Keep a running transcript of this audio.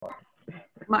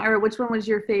Myra, which one was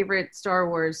your favorite Star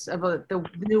Wars of the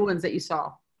new ones that you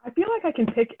saw? I feel like I can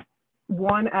pick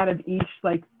one out of each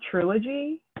like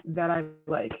trilogy that I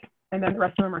like, and then the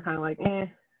rest of them are kind of like, eh.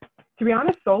 To be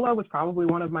honest, Solo was probably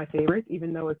one of my favorites,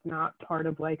 even though it's not part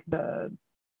of like the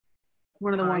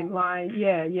One of the ones. timeline.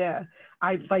 Yeah.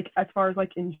 I like, as far as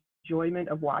like enjoyment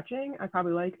of watching, I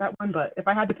probably like that one. But if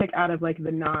I had to pick out of like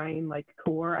the 9 like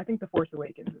core, I think The Force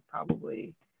Awakens is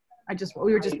probably We just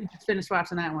finished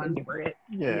watching that one. favorite.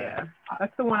 Yeah.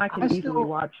 That's the one I can easily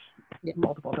watch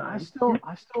multiple I times.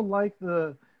 still like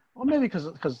the, well, maybe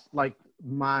because like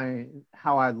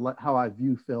how I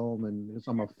view film, and because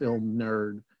I'm a film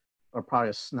nerd, or probably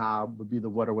a snob would be the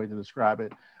better way to describe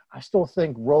it. I still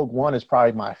think Rogue One is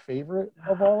probably my favorite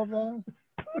of all of them.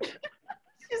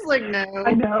 She's like, no.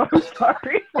 I know.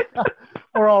 Sorry.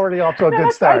 We're already off to a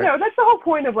good start. I know. That's the whole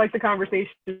point of like the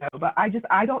conversation, but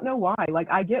I don't know why. Like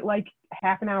I get like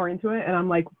half an hour into it and I'm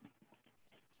like,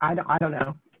 I don't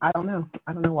know. I don't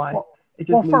know why.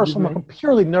 Well, first, from a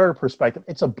purely nerd perspective,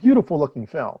 it's a beautiful looking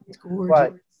film. It's gorgeous.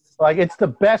 But like, it's the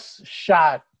best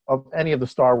shot of any of the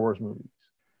Star Wars movies.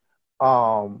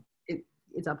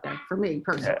 It's up there for me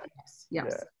personally. Yes. Yeah.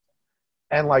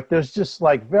 And like, there's just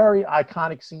like very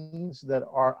iconic scenes that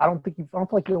are, I don't feel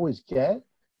like you always get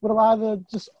with a lot of the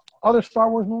just other Star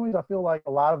Wars movies. I feel like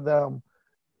a lot of them,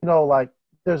 like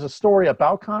there's a story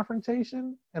about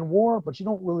confrontation and war, but you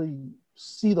don't really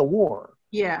see the war.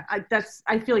 Yeah,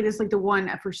 I feel like this is like the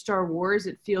one for Star Wars.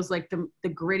 It feels like the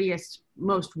grittiest,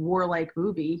 most warlike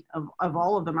movie of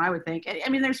all of them, I would think. I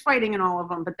mean, there's fighting in all of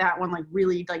them, but that one like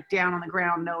really like down on the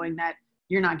ground, knowing that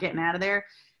you're not getting out of there.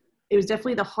 It was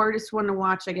definitely the hardest one to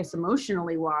watch, I guess,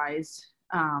 emotionally wise.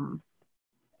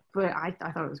 But I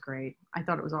thought it was great. I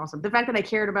thought it was awesome. The fact that I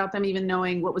cared about them, even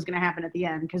knowing what was going to happen at the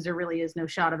end, because there really is no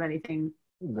shot of anything.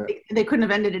 Yeah. They couldn't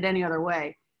have ended it any other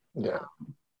way. Yeah.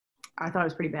 I thought it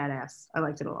was pretty badass. I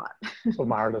liked it a lot. So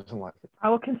Myra doesn't like it. I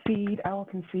will concede. That's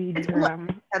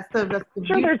the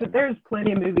sure, there's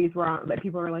plenty of movies where that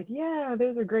people are like, yeah,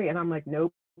 those are great, and I'm like,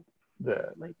 nope. Yeah.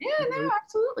 Like, no,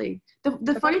 absolutely.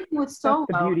 The funny thing with Solo,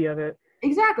 that's the beauty of it.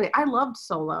 Exactly. I loved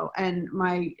Solo, and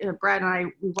my Brad and I,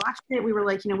 we watched it. We were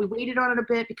like, we waited on it a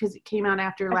bit because it came out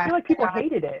after last. I feel like people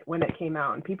hated it when it came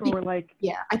out, and people were like,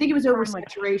 yeah, I think it was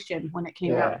oversaturation when it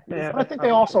came out. Yeah. I think they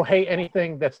also hate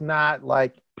anything that's not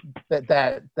like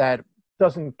that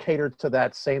doesn't cater to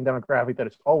that same demographic that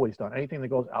it's always done. Anything that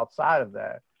goes outside of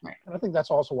that. Right. And I think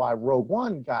that's also why Rogue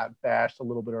One got bashed a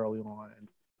little bit early on. And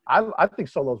I think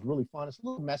Solo's really fun. It's a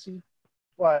little messy,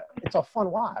 but it's a fun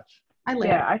watch.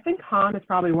 I think Han is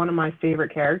probably one of my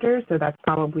favorite characters, so that's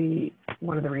probably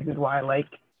one of the reasons why I like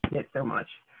it so much.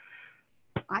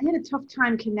 I had a tough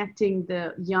time connecting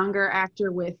the younger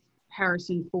actor with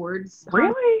Harrison Ford's.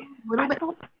 Really? A little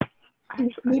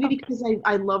bit. Maybe because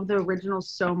I love the original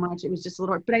so much, it was just a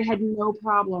little hard. But I had no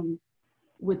problem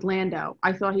with Lando.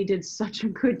 I thought he did such a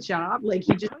good job. Like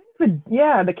he just.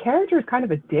 The character is kind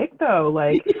of a dick though.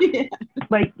 Like,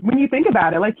 like when you think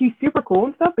about it, like he's super cool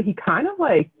and stuff, but he kind of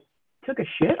like took a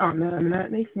shit on them, and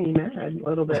that makes me mad a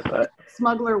little bit. But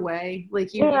smuggler way,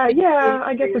 like I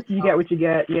guess you get what you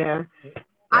get. Yeah.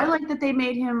 I like that they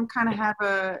made him kind of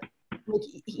have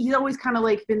he's always kind of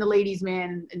like been the ladies'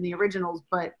 man in the originals,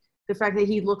 but the fact that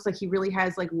he looks like he really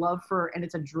has like love for, and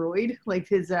it's a droid, like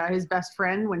his best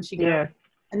friend when she goes,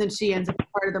 and then she ends up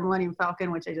part of the Millennium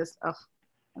Falcon, which I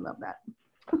love that.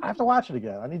 I have to watch it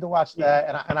again. I need to watch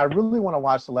that, and I really want to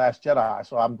watch The Last Jedi.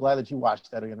 So I'm glad that you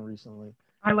watched that again recently.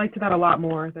 I liked that a lot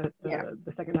more the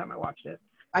second time I watched it.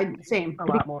 Same. A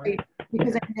lot more.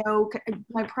 Because I know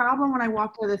my problem when I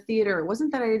walked out of the theater, it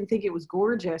wasn't that I didn't think it was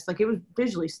gorgeous. Like, it was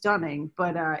visually stunning,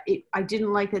 but I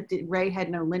didn't like that Rey had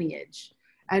no lineage.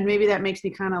 And maybe that makes me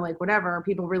kind of like, whatever.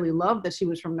 People really loved that she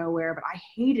was from nowhere, but I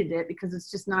hated it because it's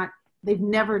just not, they've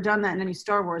never done that in any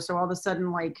Star Wars. So all of a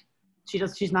sudden, like,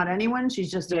 she's not anyone.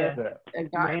 She's just a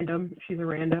guy. Random. She's a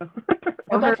rando.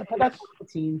 But that's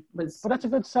a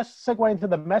good segue into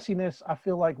the messiness. I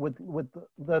feel like with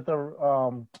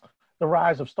the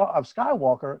rise of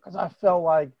Skywalker, because I felt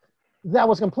like that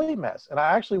was a complete mess, and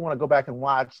I actually want to go back and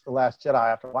watch The Last Jedi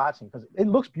after watching, because it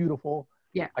looks beautiful.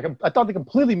 Yeah, I thought they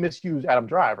completely misused Adam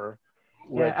Driver.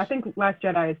 Yeah, I think Last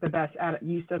Jedi is the best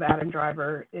use of Adam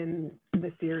Driver in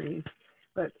the series,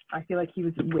 but I feel like he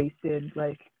was wasted.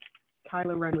 Like,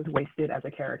 Kylo Ren was wasted as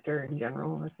a character in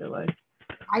general, I feel like.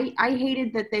 I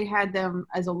hated that they had them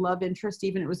as a love interest,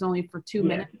 even it was only for 2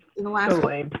 minutes in the last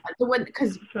lame.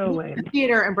 Because the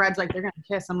theater, and Brad's like, they're gonna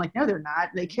kiss. I'm like, no, they're not.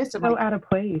 They kissed him. So out of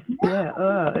place.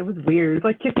 Yeah. It was weird. It's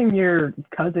like kissing your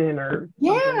cousin or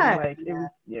something. Like,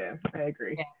 I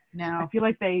agree. Yeah. No, I feel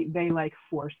like they like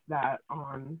forced that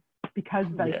on because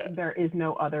there is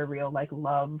no other real like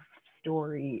love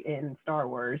story in Star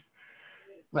Wars.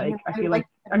 Like I feel like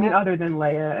I mean other than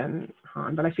Leia and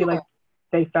Han, but I feel like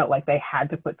they felt like they had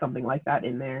to put something like that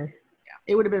in there.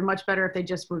 Yeah, it would have been much better if they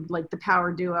just were like the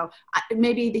power duo.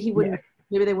 Maybe he wouldn't. Yeah.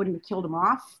 Maybe they wouldn't have killed him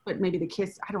off, but maybe the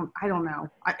kiss. I don't know.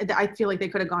 I feel like they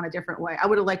could have gone a different way. I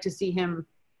would have liked to see him,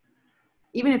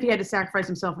 even if he had to sacrifice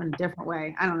himself in a different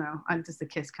way. I don't know. Just the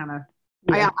kiss kind of.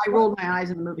 Yeah. I rolled my eyes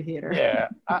in the movie theater. Yeah,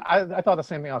 I thought the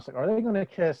same thing. I was like, are they going to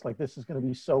kiss? Like, this is going to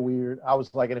be so weird. I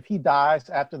was like, and if he dies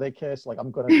after they kiss, like,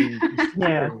 I'm going to be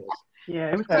furious.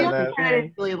 Yeah, it was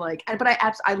I really like, but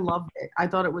I loved it. I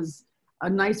thought it was a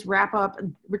nice wrap up.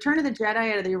 Return of the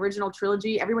Jedi out of the original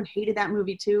trilogy. Everyone hated that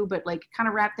movie too, but like kind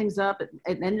of wrapped things up. It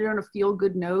ended on a feel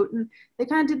good note, and they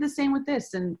kind of did the same with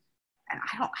this. And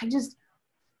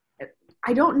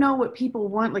I don't know what people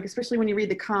want, like especially when you read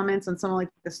the comments on some like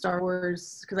the Star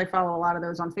Wars, because I follow a lot of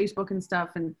those on Facebook and stuff.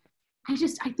 And I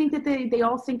think that they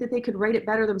all think that they could write it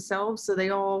better themselves, so they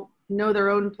all know their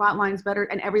own plot lines better,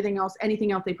 and anything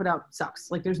else they put out sucks.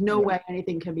 Like there's no way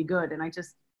anything can be good, and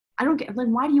I don't get, like,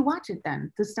 why do you watch it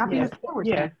then? To stop being a Star Wars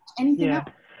fan. Anything else?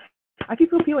 I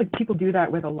feel like people do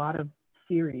that with a lot of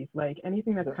series, like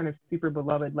anything that's kind of super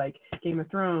beloved, like Game of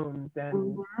Thrones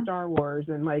and Star Wars,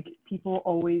 and like people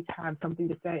always have something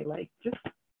to say, like just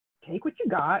take what you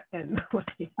got. And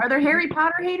like, are there Harry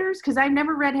Potter haters? Because I've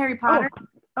never read Harry Potter.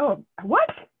 Oh, what?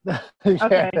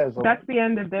 Okay, that's the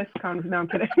end of this conversation. No, I'm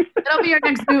kidding. That'll be our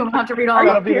next Zoom. I'll have to read all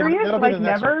of it. Are you serious? Like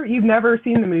never? You've never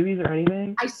seen the movies or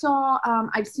anything? I saw,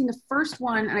 I've seen the first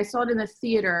one, and I saw it in the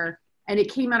theater, and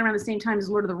it came out around the same time as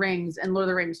Lord of the Rings, and Lord of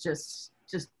the Rings just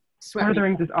swept Lord of the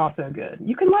Rings is also good.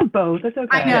 You can love both. It's okay.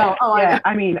 I know. Oh, yeah.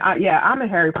 I mean, I'm a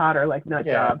Harry Potter like nut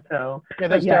job. So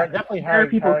there's definitely there are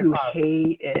people who Potter.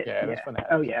 hate it. Yeah.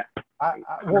 Oh yeah.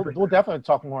 We'll definitely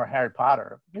talk more Harry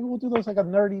Potter. Maybe we'll do those like a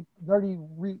nerdy.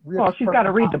 Well, she's got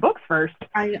to read the books first.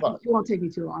 It won't take me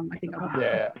too long. I think.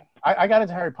 I got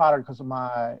into Harry Potter because of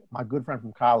my good friend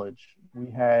from college. We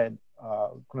had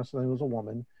coincidentally was a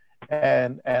woman,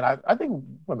 and I think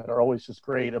women are always just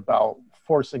great about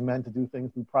forcing men to do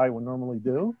things we probably would normally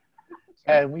do.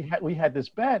 And we had this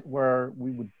bet where we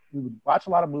would watch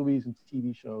a lot of movies and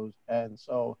TV shows, and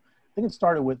so I think it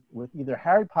started with either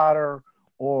Harry Potter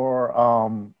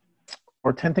or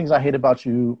 10 Things I Hate About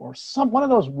You, or one of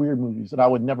those weird movies that I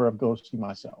would never have go see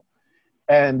myself.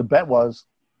 And the bet was,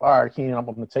 all right, Keenan, I'm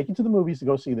going to take you to the movies to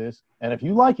go see this, and if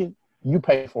you like it, you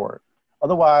pay for it.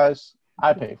 Otherwise,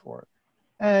 I pay for it.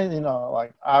 And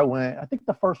like I went. I think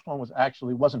the first one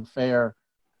wasn't fair.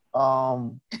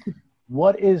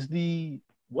 What's the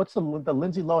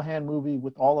Lindsay Lohan movie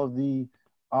with all of the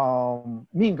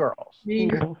Mean Girls? Mean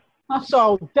Girls.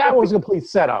 So that was a complete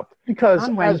setup because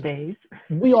on Wednesdays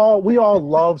we all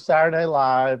love Saturday Night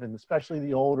Live, and especially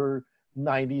the older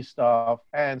 90s stuff.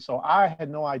 And so I had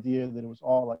no idea that it was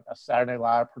all like a Saturday Night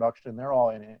Live production. They're all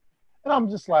in it. And I'm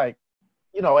just like,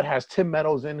 it has Tim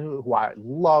Meadows in who I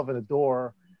love and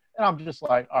adore. And I'm just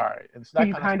like, all right. And so that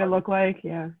you kind of look like,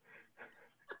 yeah.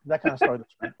 That kind of started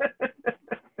the trend.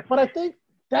 But I think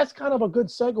that's kind of a good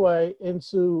segue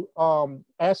into I want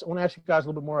to ask you guys a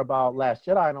little bit more about Last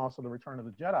Jedi and also the Return of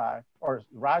the Jedi, or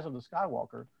Rise of the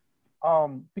Skywalker,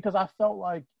 because I felt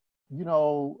like,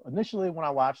 initially when I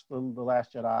watched the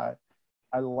Last Jedi,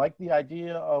 I liked the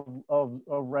idea of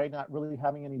Rey not really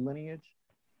having any lineage,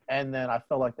 and then I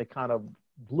felt like they kind of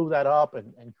blew that up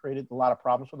and created a lot of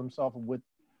problems for themselves with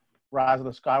Rise of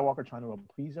the Skywalker trying to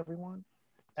please everyone.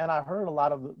 And I heard a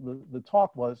lot of the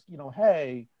talk was,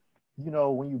 hey,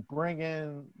 when you bring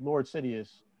in Lord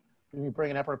Sidious, when you bring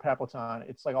in Emperor Palpatine,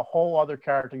 it's like a whole other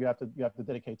character you have to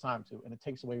dedicate time to, and it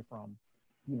takes away from,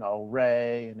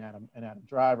 Rey and Adam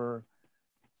Driver,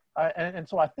 and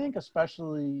so I think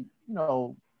especially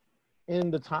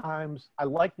in the times, I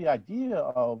like the idea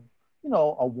of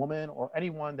a woman or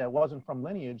anyone that wasn't from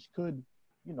lineage could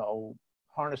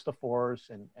harness the Force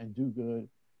and do good.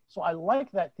 So I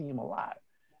like that theme a lot,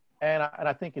 and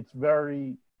I think it's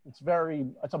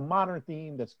a modern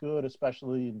theme that's good,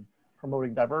 especially in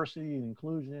promoting diversity and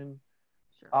inclusion.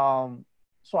 Sure.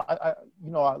 So I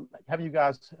have you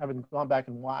guys having gone back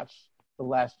and watched The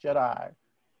Last Jedi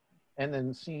and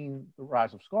then seen The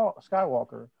Rise of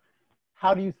Skywalker,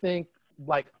 how do you think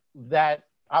like that?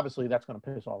 Obviously that's going to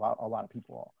piss a lot of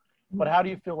people off, but how do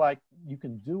you feel like you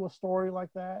can do a story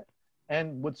like that?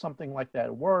 And would something like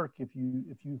that work if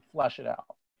you flesh it out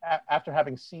after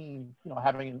having seen,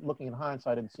 looking in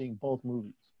hindsight and seeing both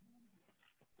movies?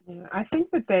 Yeah, I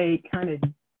think that they kind of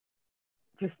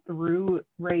just threw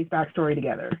Rey's backstory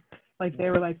together. Like they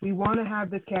were like, we want to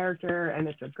have this character and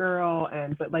it's a girl,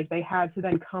 but like they had to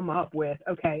then come up with,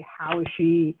 okay, how is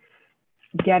she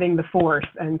getting the Force,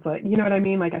 and it's like, you know what I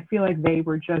mean? Like, I feel like they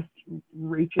were just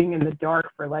reaching in the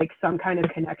dark for like some kind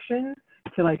of connection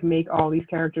to like make all these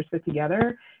characters fit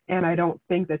together. And I don't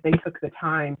think that they took the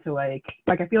time to like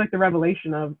I feel like the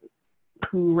revelation of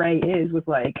who Rey is was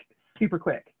like super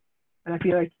quick. And I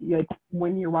feel like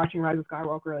when you're watching Rise of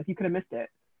Skywalker, like you could have missed it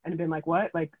and been like,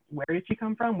 what? Like, where did she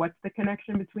come from? What's the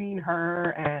connection between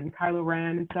her and Kylo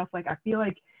Ren and stuff? Like, I feel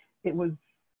like it was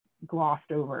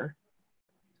glossed over.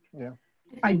 Yeah.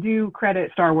 I do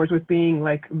credit Star Wars with being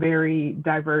like very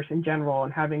diverse in general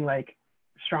and having like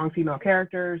strong female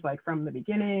characters like from the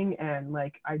beginning, and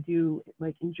like I do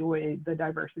like enjoy the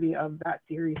diversity of that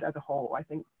series as a whole. I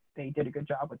think they did a good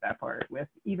job with that part, with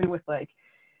even with like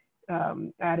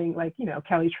adding like, you know,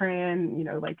 Kelly Tran, you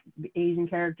know, like the Asian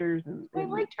characters, and I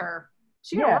liked her.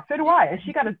 Yeah, so do I, and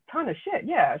she got a ton of shit.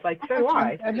 Yeah, it's like, so do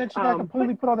I. And then she got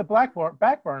completely put on the back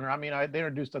burner. I mean, they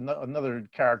introduced another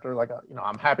character. Like, you know,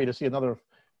 I'm happy to see another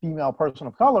female person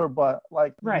of color, but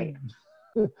like, right,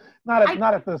 not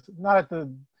at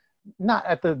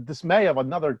the dismay of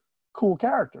another cool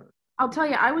character. I'll tell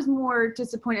you, I was more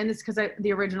disappointed in this because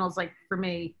the originals, like for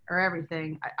me, are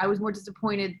everything. I was more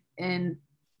disappointed in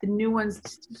the new ones.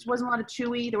 There wasn't a lot of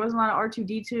Chewie. There wasn't a lot of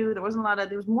R2-D2. There was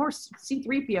more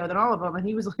C-3PO than all of them. And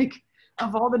he was like,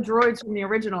 of all the droids from the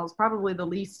originals, probably the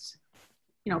least,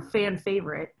 you know, fan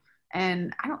favorite.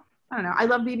 And I don't know. I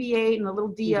love BB-8 and the little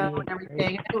Dio and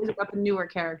everything. I know it was about the newer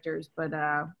characters, but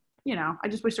you know, I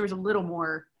just wish there was a little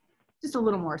more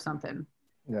something.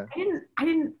 Yeah. I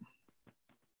didn't.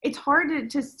 It's hard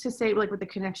to say, like, with the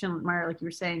connection, Myra, like you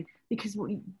were saying, because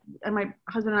and my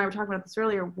husband and I were talking about this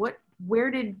earlier.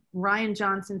 Where did Rian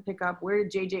Johnson pick up? Where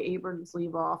did J.J. Abrams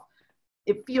leave off?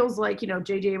 It feels like, you know,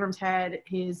 J.J. Abrams had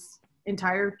his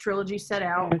entire trilogy set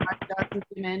out. Rian Johnson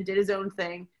came in, did his own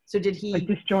thing. So did he? Like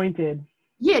disjointed.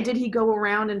 Yeah, did he go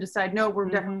around and decide, no, we're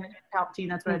definitely going to Palpatine?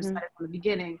 That's what I decided from the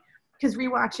beginning. Because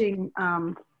rewatching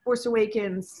Force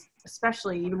Awakens,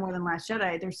 especially even more than Last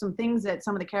Jedi, there's some things that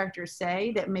some of the characters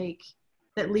say that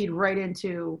lead right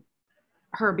into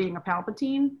her being a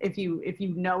Palpatine, if you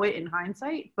know it in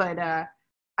hindsight. But I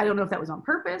don't know if that was on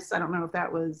purpose. I don't know if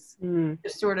that was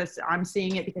just sort of, I'm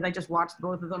seeing it because I just watched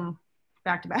both of them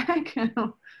back to back.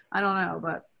 I don't know,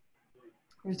 but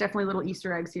there's definitely little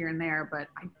Easter eggs here and there. But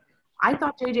I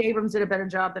thought J.J. Abrams did a better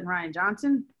job than Rian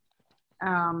Johnson.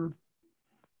 I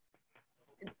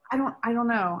don't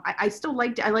know. I still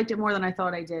liked it. I liked it more than I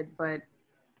thought I did, but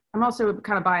I'm also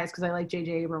kind of biased because I like J.J.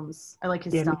 Abrams. I like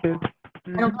his style.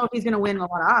 I don't know if he's going to win a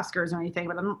lot of Oscars or anything,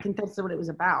 but I don't think that's what it was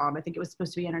about. I think it was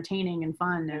supposed to be entertaining and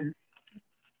fun, and,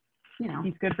 you know.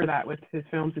 He's good for that with his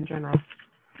films in general.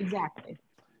 Exactly.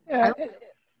 Yeah,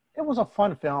 it was a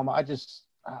fun film. I was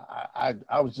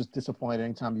just disappointed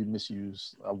anytime you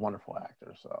misuse a wonderful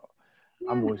actor, so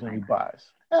I'm always going to be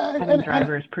biased. Adam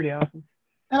Driver is pretty awesome.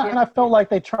 And I felt like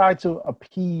they tried to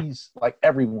appease like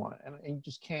everyone, and you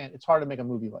just can't. It's hard to make a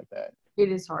movie like that.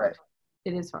 It is hard.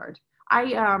 It is hard.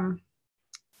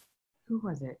 Who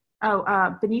was it?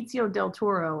 Benicio del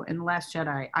Toro in The Last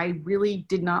Jedi. I really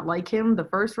did not like him the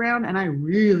first round, and I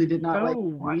really did not like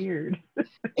him. Weird.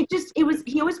 He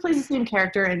always plays the same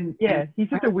character, and yeah, he's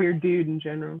just a weird dude in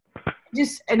general.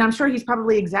 And I'm sure he's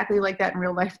probably exactly like that in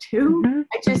real life too.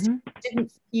 I just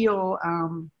didn't feel.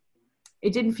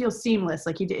 It didn't feel seamless.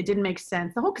 Like it didn't make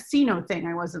sense. The whole casino thing,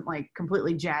 I wasn't like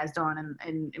completely jazzed on,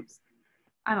 and it was,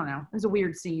 I don't know. It was a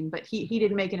weird scene, but he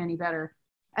didn't make it any better.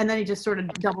 And then he just sort of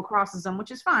double crosses him, which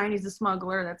is fine. He's a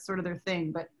smuggler. That's sort of their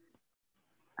thing. But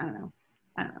I don't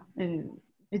know.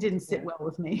 It didn't sit well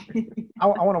with me. I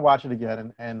want to watch it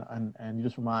again, and you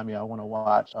just remind me. I want to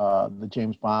watch the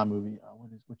James Bond movie.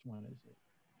 Which one is it?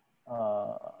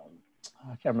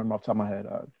 I can't remember off the top of my head.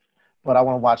 But I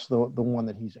want to watch the one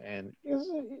that he's in.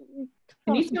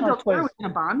 Benicio del Toro was in a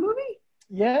Bond movie?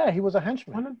 Yeah, he was a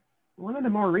henchman. One of the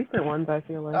more recent ones, I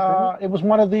feel like. It was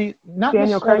one of the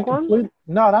Daniel Craig ones?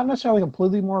 No, not necessarily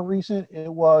completely more recent.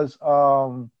 It was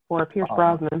or Pierce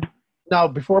Brosnan. No,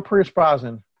 before Pierce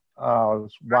Brosnan. Who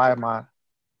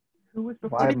was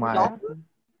before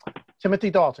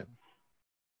Timothy Dalton?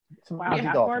 Wow,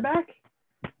 that far back?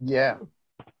 Yeah.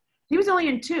 He was only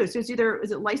in 2, so is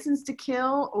it License to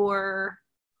Kill or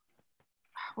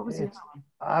what was it?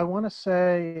 I want to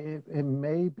say it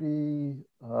may be.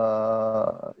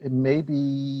 We're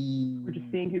just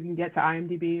seeing who can get to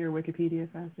IMDb or Wikipedia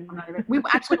faster. We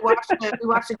actually watched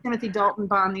a Timothy Dalton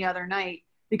Bond the other night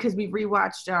because we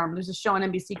rewatched. There's a show on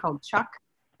NBC called Chuck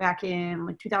back in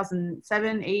like 2007,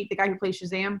 2008. The guy who plays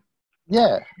Shazam.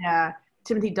 Yeah. Yeah.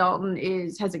 Timothy Dalton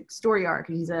has a story arc.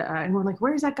 And we're like,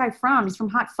 where's that guy from? He's from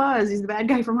Hot Fuzz. He's the bad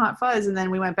guy from Hot Fuzz. And then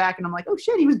we went back and I'm like, oh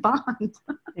shit, he was Bond.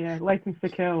 Yeah, License to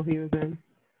Kill. He was in.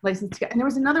 License to Kill. And there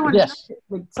was another one, Yes.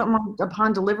 like something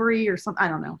Upon Delivery or something. I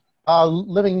don't know.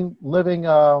 Living.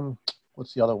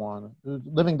 What's the other one?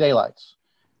 Living Daylights.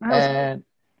 And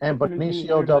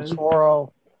Benicio del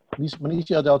Toro.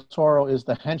 Benicio del Toro is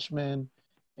the henchman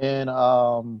in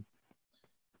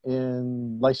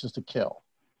License to Kill.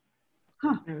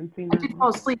 Huh. I haven't seen I that did one. fall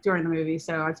asleep during the movie,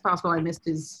 so it's possible I missed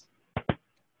his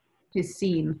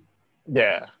scene.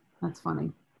 Yeah. That's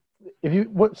funny.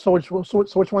 So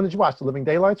which one did you watch? The Living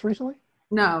Daylights recently?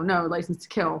 No, License to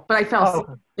Kill. But I fell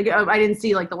asleep. Okay. Like, I didn't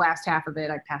see like the last half of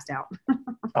it. I passed out.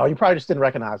 Oh, you probably just didn't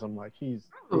recognize him. Like he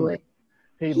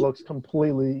looks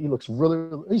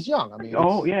really he's young. I mean,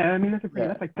 yeah. I mean, that's yeah.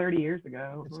 that's like 30 years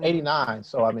ago. It's 89.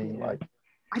 So I mean, like,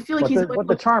 I feel like but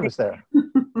the charm is there.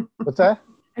 What's that?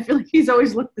 I feel like he's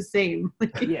always looked the same.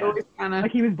 Like he's Yeah. always kind of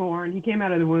Like he was born. He came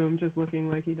out of the womb just looking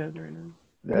like he does right now.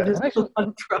 Yeah. just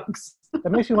on drugs.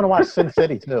 That makes me want to watch Sin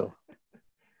City too.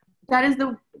 That is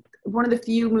one of the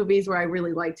few movies where I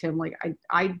really liked him. Like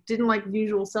I didn't like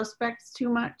Usual Suspects too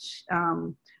much.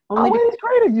 He's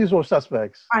great at Usual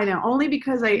Suspects. I know, only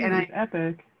because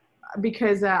Epic.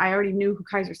 because I already knew who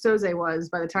Kaiser Soze was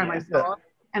by the time I saw it,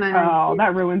 and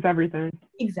that ruins everything.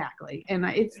 Exactly, and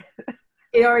it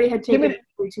already had taken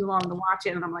way too long to watch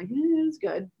it, and I'm like, it's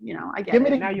good, I get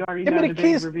it. Now you already know the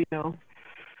big reveal.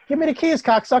 Give me the keys,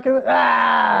 cocksucker.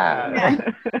 Ah!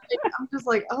 Yeah. I'm just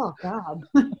like, oh god.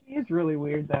 He is really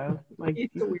weird though. Like he's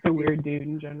a weird dude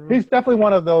in general. He's definitely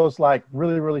one of those like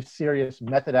really, really serious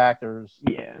method actors.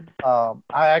 Yeah.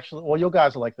 You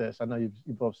guys are like this. I know you've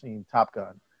both seen Top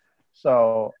Gun.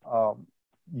 So,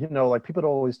 like people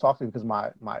don't always talk to me because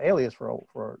my alias for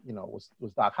was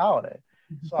Doc Holliday.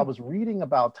 So I was reading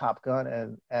about Top Gun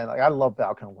and like I love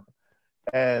Val Kilmer,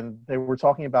 and they were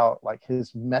talking about like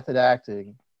his method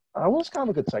acting. Well, it's kind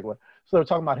of a good segue. So they were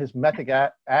talking about his method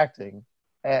acting,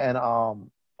 and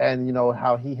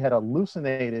how he had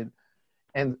hallucinated,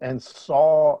 and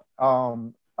saw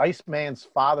Iceman's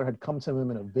father had come to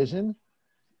him in a vision,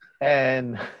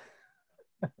 and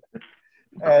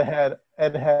had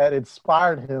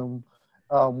inspired him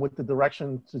with the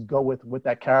direction to go with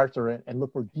that character and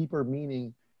look for deeper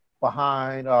meaning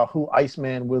behind who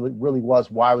Iceman really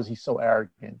was. Why was he so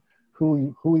arrogant?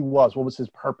 Who he was? What was his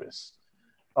purpose?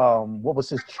 What was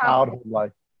his childhood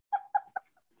like?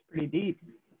 Pretty deep.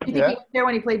 Do you think he was there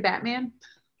when he played Batman?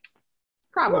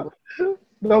 Probably.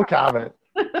 No comment.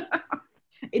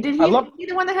 Did he be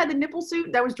the one that had the nipple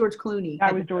suit? That was George Clooney.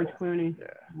 That was George Clooney.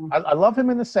 Yeah. I love him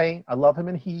in The Saint. I love him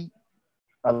in Heat.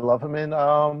 I love him in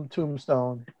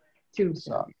Tombstone.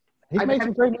 So, he's made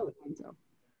some great movies.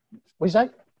 What'd you say?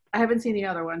 I haven't seen the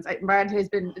other ones. Brad has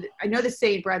been. I know The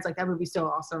Saint. Brad's like, that movie's so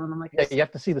awesome, and I'm like, yeah, you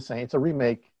have to see The Saint. It's a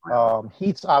remake.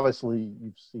 Heat's obviously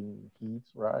you've seen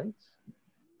Heat's, right?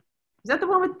 Is that the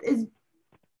one with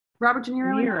Robert De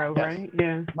Niro? Niro, right?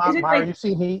 Yeah. Myra, you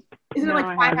seen Heat? Isn't it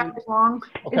like 5 hours long?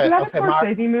 Okay, is that a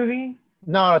Scorsese movie?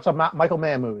 No, it's a Michael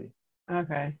Mann movie.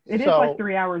 Okay. It is like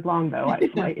 3 hours long though.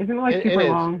 Like, isn't it like super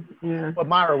long? Yeah. But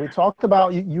Myra, we talked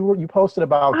about you posted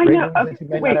about I know. that you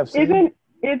may not have seen.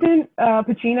 Isn't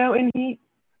Pacino in Heat?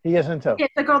 He isn't too.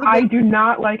 It's like I do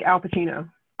not like Al Pacino.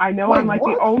 I know I'm like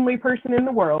the only person in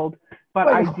the world, but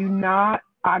I'm not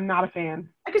a fan.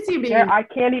 I could see him being. I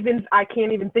can't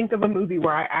even think of a movie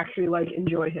where I actually like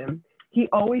enjoy him. He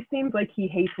always seems like he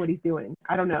hates what he's doing.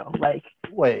 I don't know. Like,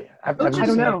 wait, I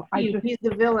don't know. He's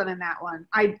the villain in that one.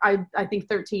 I think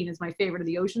 13 is my favorite of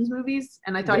the Ocean's movies,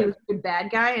 and I thought he was a good bad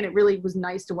guy, and it really was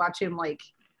nice to watch him like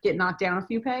get knocked down a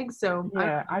few pegs. So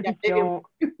yeah, I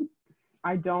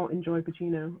don't enjoy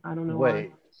Pacino. I don't know.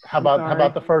 Wait, how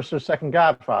about the first or second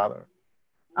Godfather?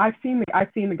 I've seen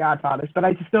the Godfathers, but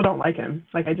I just still don't like him.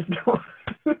 Like I just don't.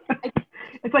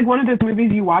 It's like one of those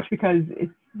movies you watch because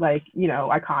it's like,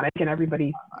 iconic and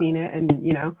everybody's seen it,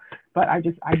 and but I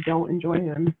don't enjoy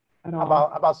him at all.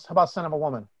 How about Son of a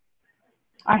Woman?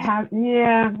 I have,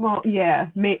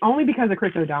 only because of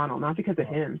Chris O'Donnell, not because of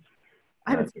him.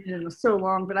 I haven't seen it in so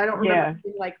long, but I don't remember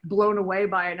being like blown away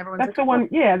by it. And everyone's that's the one.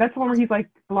 Yeah, that's the one where he's like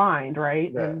blind,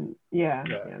 right? Yeah.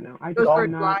 And no, I just don't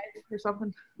know. Or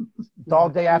something.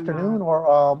 Dog Day Afternoon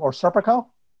or Serpico?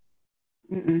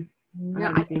 No, I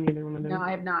haven't seen either one of those. No,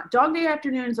 I have not. Dog Day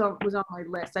Afternoons was on my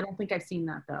list. I don't think I've seen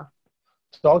that though.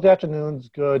 Dog Day Afternoon's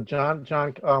good. John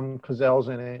Cazale's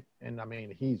in it, and I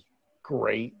mean he's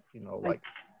great. Like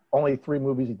only 3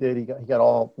 movies he did. He got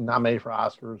all nominated for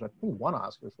Oscars. I think he won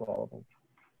Oscars for all of them.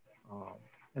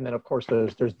 And then of course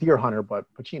there's Deer Hunter, but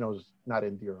Pacino's not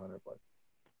in Deer Hunter, but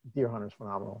Deer Hunter's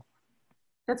phenomenal.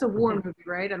 That's a war movie,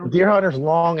 right? I don't Deer think. Hunter's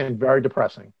long and very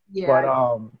depressing.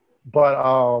 Yeah, But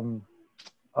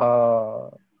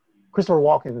Christopher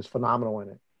Walken is phenomenal in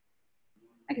it.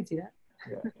 I can see that.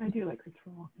 Yeah. I do like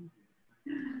Christopher Walken.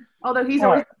 Although he's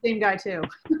All always right. the same guy too.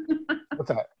 What's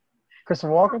that?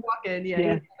 Christopher Walken? Walken, Yeah.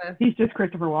 yeah. He's just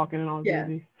Christopher Walken in all his Yeah,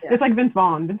 movies. yeah. It's like Vince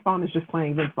Vaughn. Vince Vaughn is just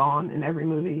playing Vince Vaughn in every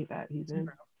movie that he's in.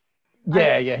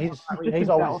 Yeah. just He's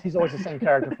himself. always the same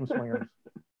character from Swingers.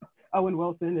 Owen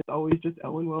Wilson is always just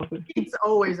Owen Wilson. He's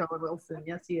always Owen Wilson.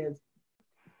 Yes, he is.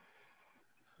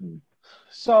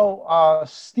 So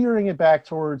steering it back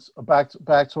towards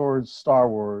Star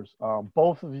Wars.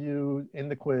 Both of you in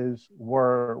the quiz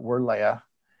were Leia.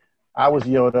 I was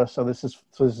Yoda, so this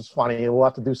is funny. We'll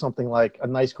have to do something like a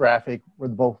nice graphic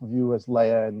with both of you as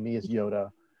Leia and me as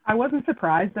Yoda. I wasn't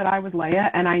surprised that I was Leia,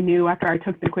 and I knew after I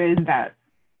took the quiz that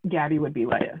Gabby would be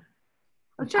Leia.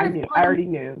 I already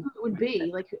knew. Who it would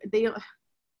be like they.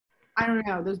 I don't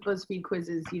know, those BuzzFeed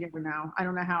quizzes. You never know. I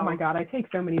don't know how. Oh my god, I take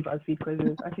so many BuzzFeed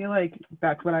quizzes. I feel like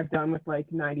that's what I've done with like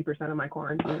 90% of my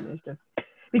quarantine is just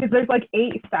because there's like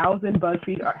 8,000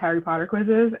 BuzzFeed Harry Potter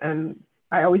quizzes, and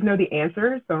I always know the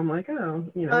answers, so I'm like, oh,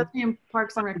 you know, That's me in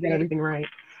Parks and get Recreation. everything right.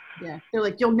 Yeah, they're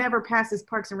like, you'll never pass this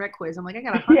Parks and Rec quiz. I'm like, I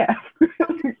got a Yeah,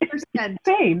 100%.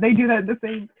 same. They do that the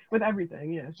same with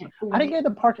everything. Yeah. I didn't get in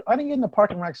the Park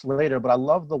and Recs later, but I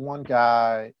love the one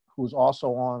guy who's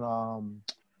also on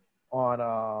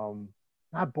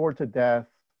not Bored to Death,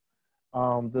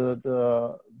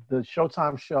 the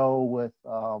Showtime show with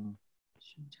oh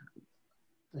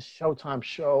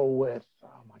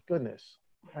my goodness,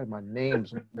 I had my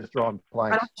names just drawing I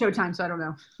blanks. don't Showtime, so I don't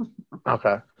know.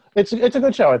 Okay, it's a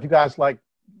good show if you guys like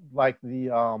the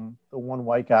one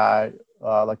white guy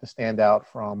like the standout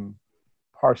from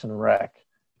Parks and Rec.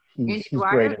 He's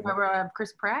great.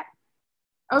 Chris Pratt.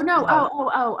 Oh no!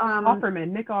 Offerman,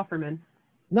 Nick Offerman.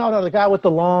 No, the guy with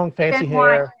the long fancy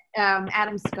hair.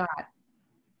 Adam Scott.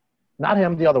 Not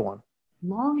him, the other one.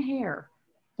 Long hair.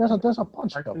 There's a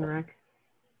bunch Parks of and them. Rec.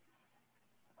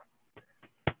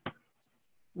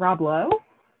 Rob Lowe?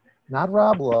 Not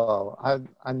Rob Lowe.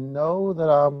 I know that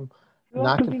I'm Who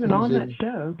not else was even on that confusing.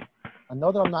 show? I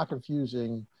know that I'm not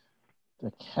confusing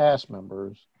the cast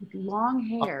members. With long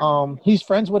hair. He's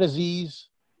friends with Aziz.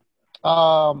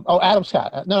 Adam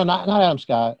Scott. No, not Adam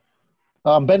Scott.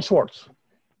 Ben Schwartz.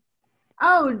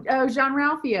 Oh, Jean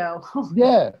Ralphio.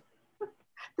 Yeah.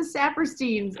 The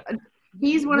Sapersteins.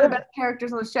 He's one of the best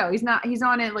characters on the show. He's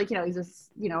on it like, he's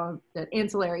an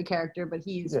ancillary character, but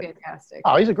he's fantastic.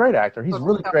 Oh, he's a great actor. He's Totally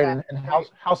really great. And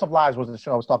House of Lies was the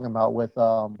show I was talking about with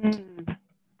Don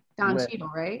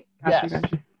Cheadle, right? Yes.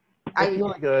 Gotcha. It's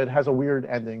really good. Has a weird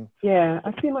ending. Yeah,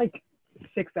 I've seen like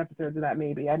 6 episodes of that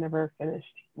maybe. I never finished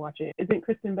watching it. Isn't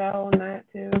Kristen Bell in that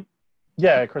too?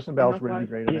 Yeah, Kristen Bell's really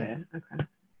great in it. Yeah, okay.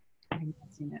 I haven't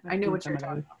seen it. I know what you're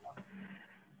talking about.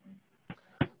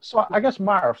 So I guess,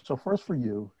 Myra, so first for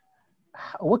you,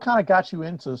 what kind of got you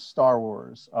into Star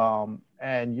Wars?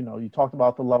 And, you talked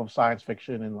about the love of science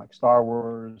fiction and like Star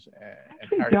Wars and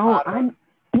Harry Potter.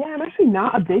 I'm actually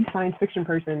not a big science fiction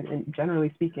person,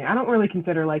 generally speaking. I don't really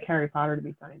consider like Harry Potter to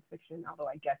be science fiction, although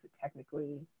I guess it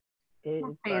technically is.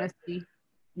 Fantasy.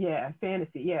 Yeah,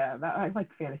 fantasy. Yeah, I like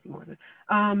fantasy more than.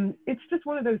 It's just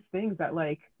one of those things that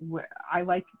like I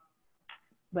like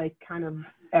kind of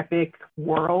epic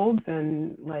worlds,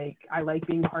 and like I like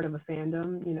being part of a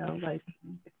fandom. Like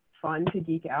it's fun to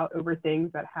geek out over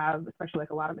things that have, especially like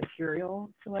a lot of material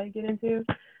to like get into.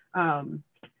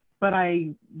 But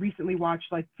I recently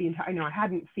watched like the entire. I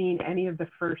hadn't seen any of the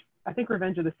first. I think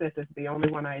Revenge of the Sith is the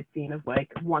only one I had seen of like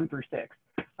 1 through 6.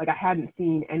 Like I hadn't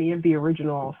seen any of the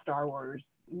original Star Wars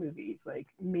movies. Like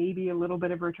maybe a little bit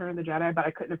of Return of the Jedi, but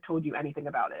I couldn't have told you anything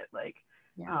about it. Like,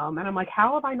 and I'm like,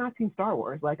 how have I not seen Star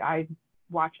Wars? Like I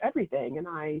watch everything, and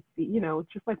I see.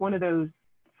 It's just like one of those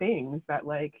things that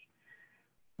like.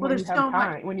 When you have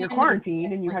time, when you're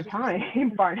quarantined and you have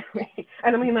time, finally.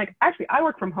 And I mean, like, actually, I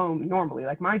work from home normally.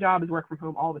 Like, my job is work from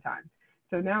home all the time.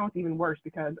 So now it's even worse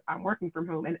because I'm working from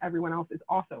home and everyone else is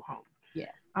also home. Yeah.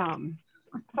 So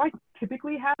I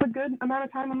typically have a good amount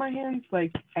of time on my hands,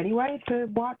 like, anyway, to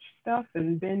watch stuff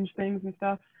and binge things and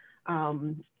stuff.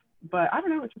 But I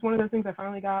don't know. It's just one of those things I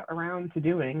finally got around to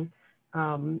doing.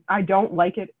 I don't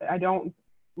like it. I don't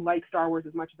like Star Wars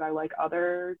as much as I like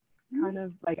other kind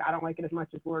of like I don't like it as much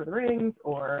as Lord of the Rings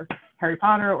or Harry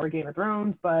Potter or Game of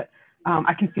Thrones, but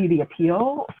I can see the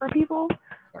appeal for people,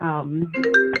 and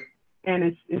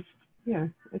it's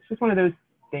just one of those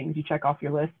things you check off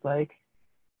your list, like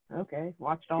okay,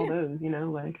 watched all those,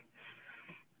 like.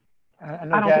 I I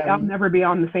know don't think I'll Gabby. never be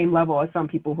on the same level as some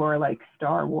people who are like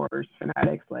Star Wars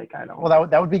fanatics. Like I don't. Well,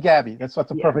 that would be Gabby. That's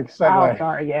such a Yeah. perfect Oh, segue.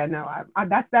 sorry. Yeah, no.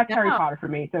 That's Harry No. Potter for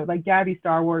me. So like Gabby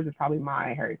Star Wars is probably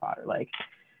my Harry Potter. Like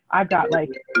I've got like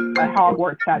a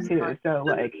Hogwarts tattoo. So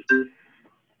like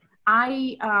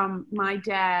My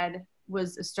dad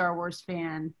was a Star Wars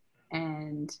fan,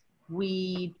 and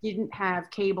we didn't have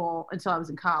cable until I was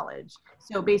in college.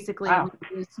 So basically, Wow.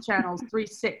 it was channels 3,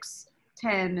 6,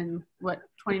 10, and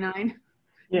 29,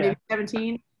 yeah. maybe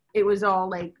 17. It was all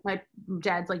like my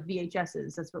dad's like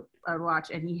VHSs. That's what I would watch,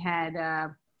 and he had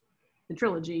the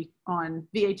trilogy on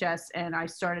VHS, and I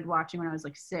started watching when I was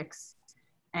like 6.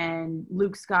 And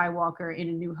Luke Skywalker in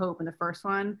A New Hope in the first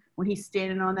one, when he's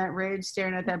standing on that ridge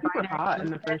staring at that Super binary. hot in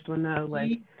the first one though.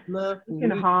 Like Luke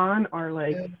and Han are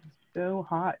like so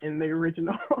hot in the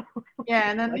original.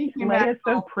 Yeah, and then like, he came back Leia's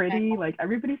so all- pretty. Like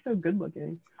everybody's so good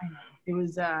looking. It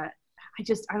was I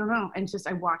don't know, and just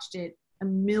I watched it a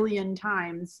million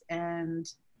times, and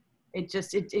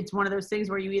it's one of those things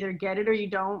where you either get it or you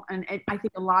don't, and I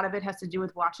think a lot of it has to do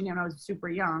with watching it when I was super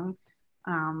young.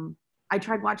 I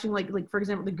tried watching like for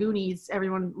example The Goonies,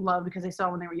 everyone loved because they saw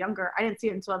it when they were younger. I didn't see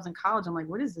it until I was in college. I'm like,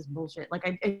 what is this bullshit? Like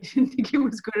I didn't think it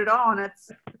was good at all, and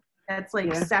that's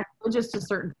like sacrilegious to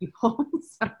certain people.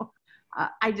 So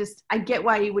I get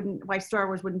why Star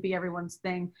Wars wouldn't be everyone's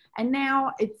thing. And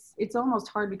now it's almost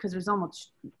hard because there's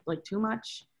almost like too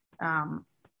much.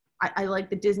 I like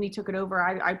that Disney took it over.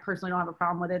 I personally don't have a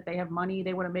problem with it. They have money.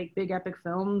 They want to make big epic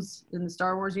films in the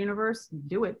Star Wars universe.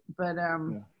 Do it. But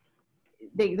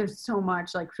there's so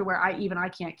much like to where I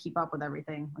can't keep up with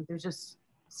everything. Like there's just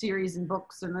series and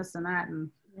books and this and that. And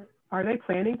Are they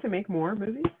planning to make more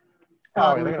movies?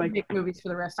 Oh, they're yeah, gonna like, make movies for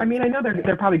the rest. I mean, I know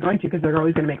they're probably going to because they're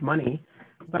always going to make money.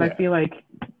 But I feel like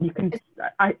you can.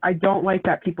 I don't like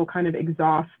that people kind of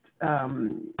exhaust,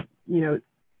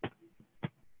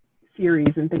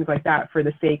 series and things like that for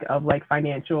the sake of like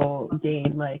financial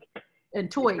gain. Like and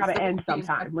toys gotta end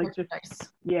sometime. Like just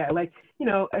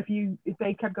if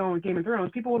they kept going with Game of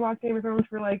Thrones, people would watch Game of Thrones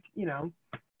for like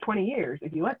 20 years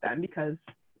if you let them, because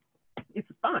it's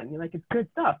fun, like it's good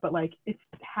stuff. But like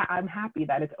I'm happy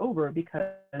that it's over,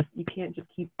 because you can't just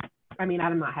keep. I mean,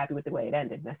 I'm not happy with the way it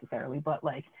ended necessarily, but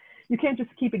like you can't just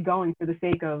keep it going for the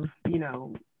sake of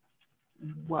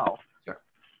wealth.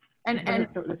 and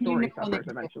the story suffers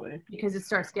eventually because it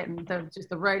starts getting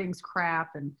the writing's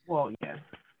crap. And yeah.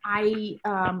 I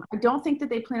don't think that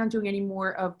they plan on doing any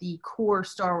more of the core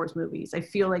Star Wars movies. I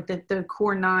feel like that the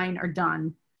core 9 are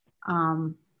done,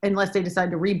 unless they decide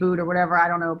to reboot or whatever. I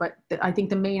don't know, but I think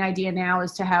the main idea now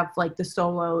is to have like the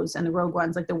Solos and the Rogue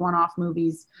Ones, like the one-off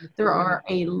movies. There are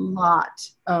a lot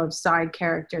of side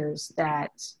characters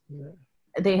that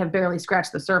they have barely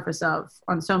scratched the surface of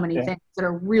on so many things that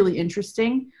are really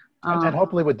interesting. And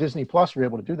hopefully with Disney Plus, you're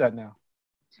able to do that now.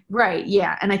 Right.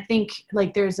 Yeah. And I think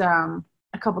like there's a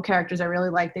couple characters I really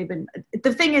like.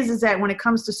 The thing is that when it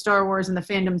comes to Star Wars and the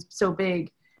fandom's so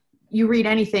big, you read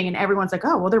anything and everyone's like,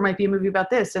 oh, well, there might be a movie about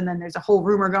this. And then there's a whole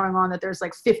rumor going on that there's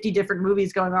like 50 different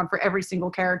movies going on for every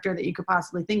single character that you could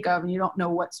possibly think of. And you don't know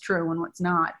what's true and what's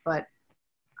not. But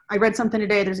I read something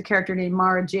today. There's a character named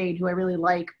Mara Jade who I really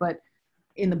like, but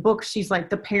in the book, she's like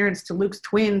the parents to Luke's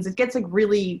twins. It gets like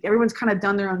really, everyone's kind of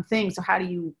done their own thing. So how do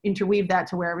you interweave that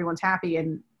to where everyone's happy?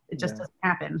 And it just doesn't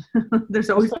happen. There's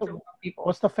always people.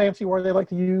 What's the fancy word they like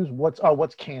to use?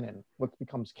 What's canon? What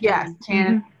becomes canon? Yes,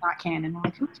 canon, not canon. I'm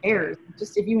like, who cares?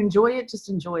 Just if you enjoy it, just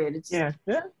enjoy it. It's yeah.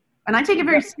 And I take it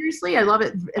very seriously. I love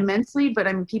it immensely, but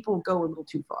I mean, people go a little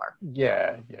too far.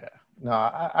 Yeah. No,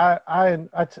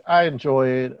 I enjoy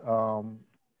it.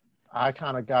 I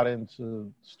kind of got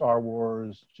into Star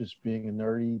Wars just being a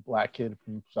nerdy black kid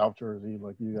from South Jersey,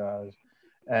 like you guys,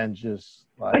 and just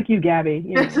like you, Gabby.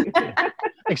 Yeah.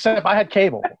 Except I had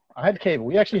cable.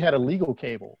 We actually had illegal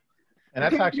cable, and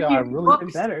that's actually how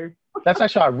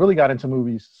I really got into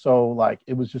movies. So like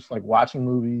it was just like watching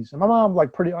movies, and my mom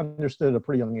like pretty understood at a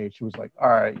pretty young age. She was like, all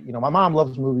right, my mom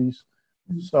loves movies,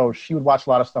 so she would watch a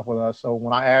lot of stuff with us. So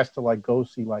when I asked to like go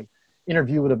see like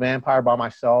Interview with a Vampire by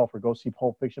myself or go see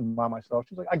Pulp Fiction by myself,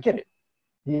 she's like, I get it.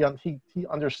 He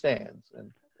understands.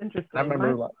 And interesting. I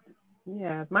remember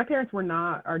my parents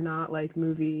are not like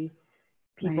movie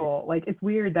people. Like it's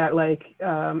weird that like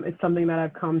it's something that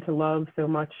I've come to love so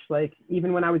much. Like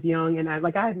even when I was young, and I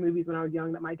had movies when I was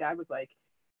young that my dad was like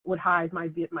would hide my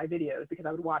videos because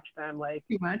I would watch them. Like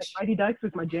too much. Mighty Ducks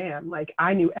was my jam. Like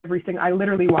I knew everything. I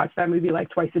literally watched that movie like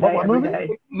twice a day, every day.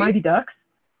 Mighty Ducks.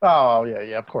 Oh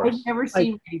yeah, of course. I've never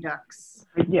seen Mighty Ducks.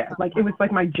 Yeah, like it was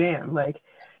like my jam. Like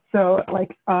so,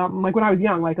 like when I was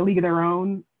young, like A League of Their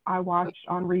Own, I watched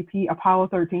on repeat Apollo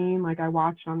 13. Like I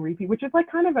watched on repeat, which is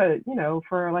like kind of a,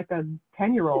 for like a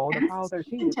 10-year-old, Apollo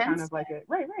 13 is kind Intense. of like a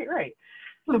right.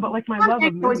 So, but like my Tom love of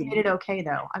Hanks always movies. made it okay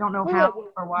though. I don't know We're, how all-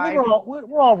 or why.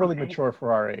 we're all really mature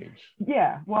for our age.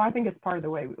 Yeah, well, I think it's part of the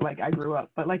way like I grew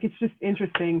up, but like it's just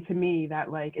interesting to me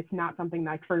that like it's not something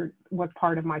like for what's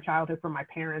part of my childhood from my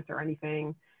parents or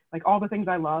anything. Like all the things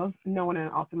I love, no one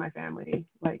else in my family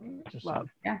like loves.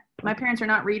 Yeah, my parents are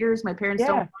not readers. My parents Yeah,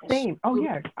 don't. same. Oh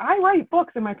yeah, I write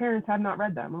books and my parents have not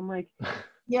read them. I'm like,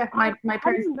 Yeah, my how do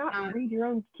parents you not read your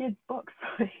own kids' books?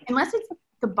 unless it's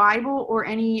the Bible or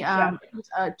any Yeah.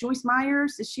 Joyce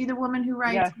Myers. Is she the woman who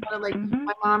writes Yes. a lot of, like Mhm.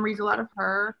 my mom reads a lot of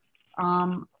her.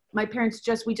 My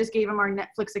parents we just gave them our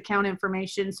Netflix account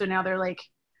information, so now they're like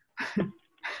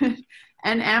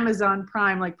and Amazon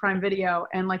Prime, like Prime Video,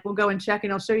 and like we'll go and check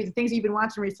and I'll show you the things you've been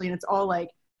watching recently, and it's all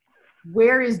like,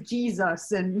 where is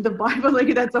Jesus and the Bible,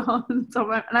 like that's all, and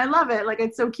I love it, like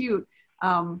it's so cute.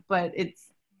 But it's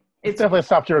Definitely a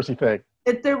South Jersey thing.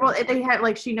 They had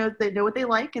like they know what they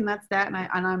like, and that's that. And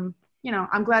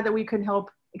I'm glad that we could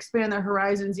help expand their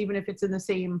horizons, even if it's in the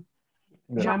same.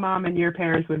 Yeah. My mom and your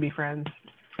parents would be friends.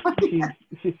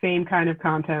 She's same kind of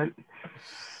content.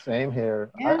 Same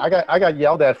here. Yeah. I got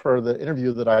yelled at for the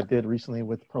interview that I did recently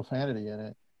with profanity in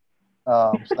it.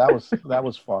 So that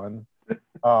was fun.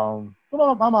 But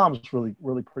my mom's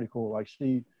really pretty cool. Like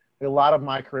a lot of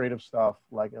my creative stuff,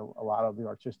 like a lot of the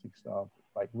artistic stuff,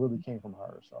 like really came from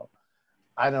her. So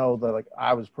I know that like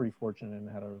I was pretty fortunate and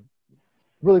had a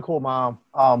really cool mom.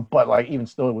 But like even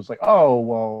still, it was like, oh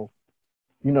well,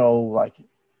 like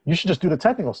you should just do the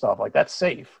technical stuff. Like that's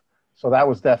safe. So that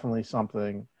was definitely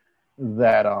something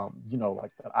that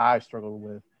like that I struggled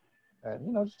with,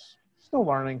 and just still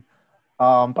learning.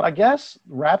 But I guess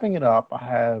wrapping it up, I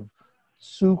have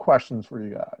 2 questions for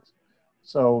you guys.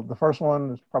 So the first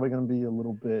one is probably going to be a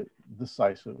little bit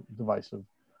divisive.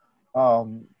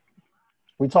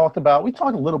 We talked a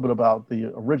little bit about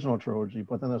the original trilogy,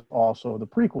 but then there's also the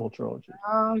prequel trilogy.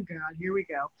 Oh God, here we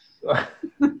go.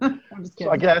 I'm just kidding.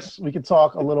 So I guess we could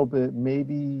talk a little bit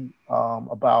maybe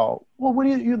about, well, what do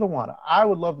you either one? I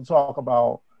would love to talk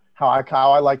about how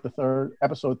I like the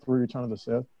episode 3, Return of the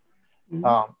Sith.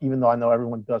 Mm-hmm. Even though I know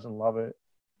everyone doesn't love it.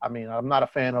 I mean, I'm not a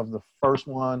fan of the first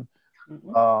one,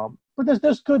 but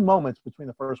there's good moments between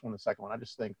the first one and the second one. I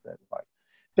just think that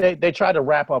like they try to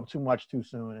wrap up too much too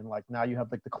soon, and like now you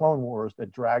have like the Clone Wars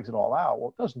that drags it all out. Well,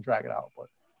 it doesn't drag it out, but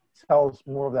tells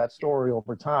more of that story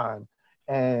over time.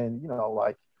 And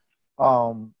like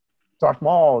Darth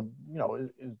Maul,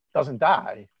 it doesn't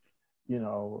die.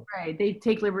 Right, they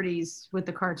take liberties with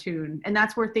the cartoon, and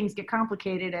that's where things get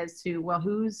complicated as to, well,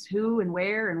 who's who and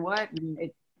where and what, and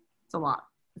it's a lot.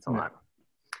 It's a lot.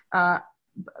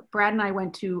 Brad and I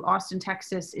went to Austin,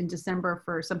 Texas in December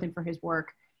for something for his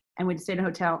work, and we stayed in a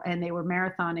hotel, and they were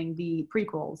marathoning the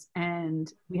prequels,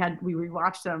 and we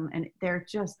rewatched them, and they're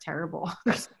just terrible.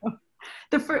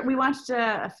 We watched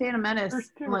a Phantom Menace.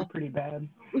 First 2 are pretty bad.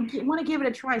 We want to give it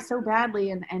a try so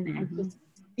badly, and just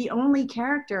the only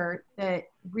actor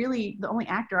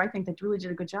I think that really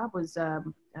did a good job was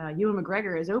Ewan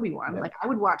McGregor as Obi-Wan. Yeah. Like I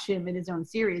would watch him in his own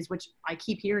series, which I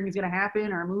keep hearing is going to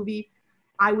happen, or a movie.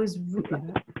 I was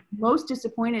most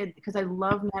disappointed because I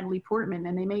love Natalie Portman,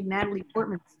 and they made Natalie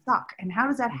Portman suck. And how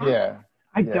does that happen? Yeah.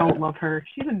 I don't love her.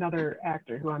 She's another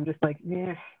actor who I'm just like,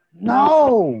 yeah.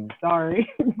 No.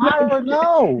 Sorry. Myra,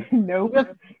 no. Nope.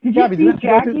 Did you see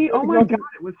Jackie? Oh my God,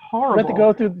 it was horrible. You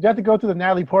have to go through the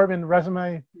Natalie Portman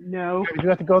resume? No. You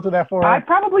have to go through that for her? I've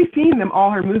probably seen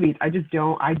all her movies. I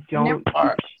don't.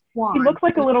 Never. She looks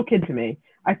like a little kid to me.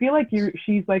 I feel like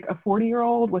she's like a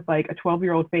 40-year-old with like a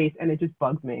 12-year-old face, and it just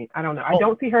bugs me. I don't know. I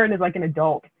don't see her as like an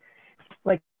adult,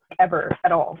 like ever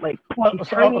at all. Like she's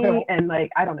tiny and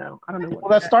like I don't know. Well,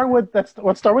 let's start with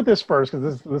this first,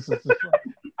 because this is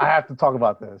I have to talk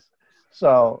about this.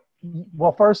 So,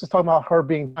 well, first let's talk about her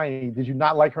being tiny. Did you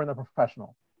not like her in The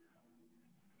Professional?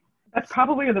 That's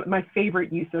probably my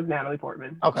favorite use of Natalie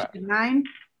Portman. Okay. 9.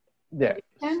 Yeah.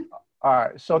 10? All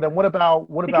right. So then, what about?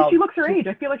 Because she looks her age.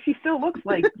 I feel like she still looks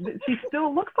like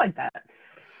that.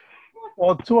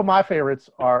 Well, 2 of my favorites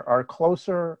are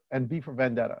Closer and V for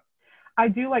Vendetta. I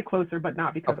do like Closer, but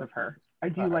not because of her. I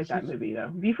do like that movie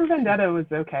though. V for Vendetta was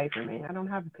okay for me. I don't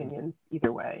have opinions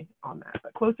either way on that,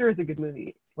 but Closer is a good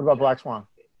movie. What about Black Swan?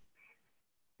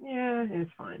 Yeah,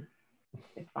 it's fine.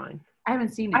 It's fine. I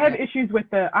haven't seen it. I have issues with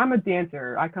I'm a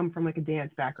dancer. I come from like a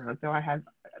dance background, so I have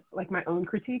like my own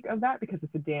critique of that because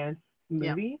it's a dance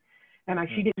movie, and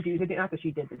she didn't do not that she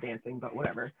did the dancing, but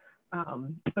whatever.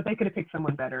 But they could have picked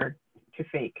someone better to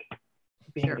fake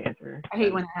being Sure. a dancer. I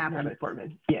hate when that happens. Natalie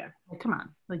Portman. Yeah. Like, come on.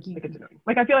 Like, you. Like, it's annoying.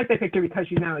 Like, I feel like they picked her because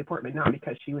she's Natalie Portman, not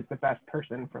because she was the best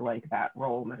person for like that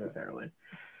role necessarily.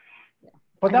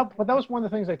 But that was one of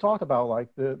the things they talked about. Like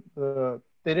they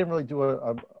didn't really do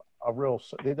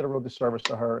they did a real disservice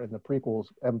to her in the prequels,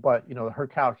 but you know her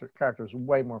character is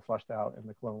way more fleshed out in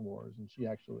the Clone Wars, and she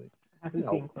actually Haven't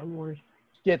seen Clone Wars.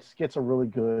 gets a really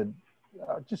good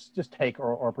just take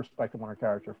or perspective on her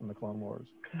character from the Clone Wars.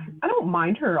 I don't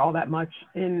mind her all that much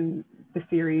in the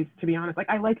series, to be honest. Like,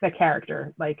 I like the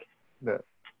character, like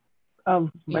of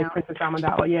like Princess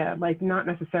Amidala. Yeah, like not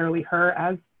necessarily her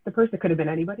as the person. Could have been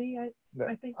anybody. I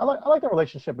think. I like the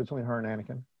relationship between her and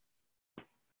Anakin.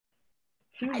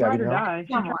 She was ride or die.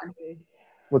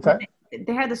 What's that?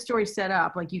 They had the story set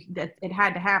up like that it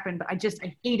had to happen, but I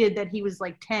hated that he was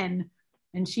like 10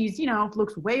 and she's,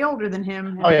 looks way older than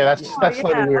him. Oh yeah, that's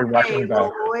slightly weird watching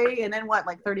little boy, and then what?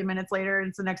 Like 30 minutes later,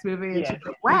 it's the next movie. And she's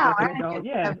like, wow,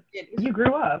 yeah, you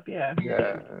grew up. Yeah.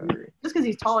 Just because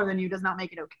he's taller than you does not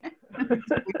make it okay.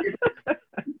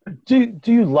 Do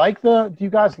you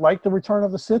guys like the Return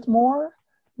of the Sith more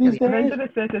these days? Revenge of the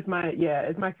Sith is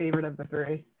my favorite of the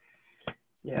three.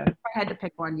 Yeah. If I had to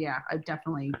pick one, I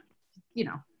definitely,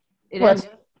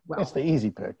 it's the easy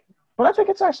pick. But I think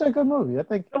it's actually a good movie. I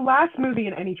think the last movie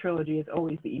in any trilogy is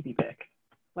always the easy pick.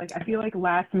 Like, I feel like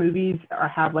last movies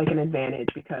have like an advantage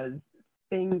because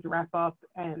things wrap up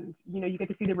and, you get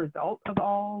to see the result of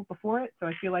all before it. So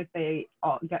I feel like they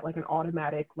all get like an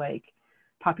automatic like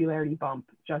popularity bump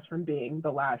just from being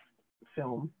the last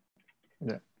film.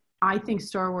 Yeah. I think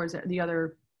Star Wars, the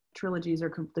other trilogies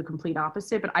are the complete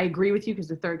opposite, but I agree with you because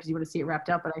you want to see it wrapped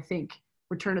up, but I think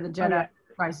Return of the Jedi,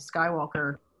 Rise of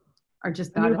Skywalker are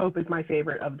just New Hope is my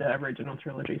favorite of the original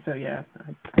trilogy, so yeah,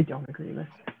 I don't agree with.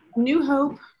 New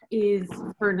Hope is,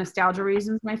 for nostalgia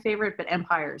reasons, my favorite, but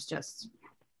Empire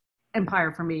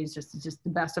for me is just the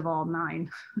best of all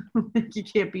 9. You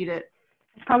can't beat it.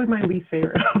 It's probably my least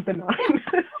favorite of the 9.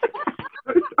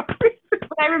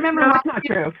 I remember. No, that's not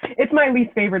true. It's my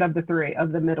least favorite of the 3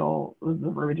 of the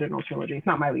original trilogy. It's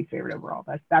not my least favorite overall.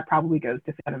 That probably goes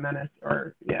to Phantom Menace,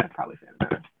 probably Phantom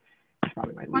Menace. It's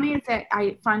probably my least. Funny is that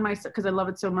I find myself, because I love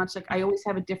it so much, like I always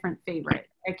have a different favorite.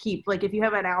 I keep, like, if you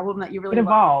have an album that you really love,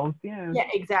 evolves. Yeah,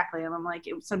 exactly. And I'm like,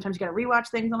 sometimes you got to rewatch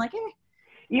things. I'm like,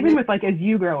 Even with like as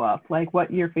you grow up, like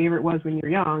what your favorite was when you're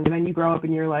young, and then you grow up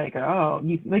and you're like,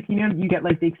 you get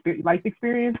like the life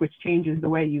experience, which changes the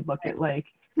way you look at like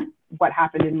what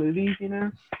happened in movies.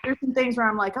 There's some things where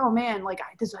I'm like, oh man, like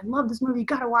I love this movie, you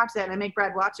gotta watch that, and I make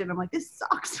Brad watch it, and I'm like, this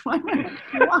sucks. Why am I making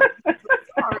you watch it?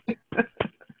 Sorry.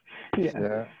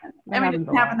 Yeah. I mean, it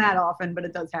doesn't happen that often, but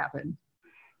it does happen.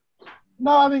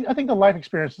 No, I think the life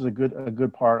experience is a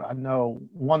good part. I know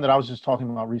one that I was just talking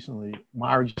about recently.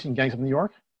 Myra, you seen Gangs of New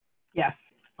York? Yes.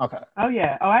 Okay. Oh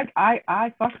yeah. Oh,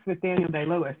 I fucks with Daniel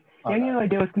Day-Lewis. Okay. Daniel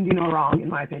Day-Lewis can do no wrong, in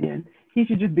my opinion. He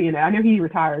should just be in it. I know he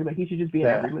retired, but he should just be in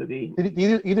every movie. Did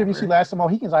either of you see Last of the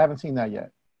Mohicans? I haven't seen that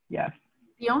yet. Yes.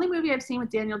 The only movie I've seen with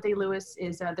Daniel Day-Lewis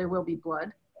is There Will Be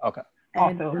Blood. Okay.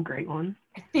 And also a great one.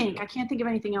 I can't think of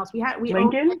anything else.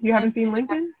 Lincoln? You haven't seen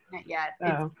Lincoln? Not yet.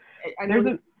 Oh. I know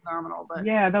it's phenomenal, but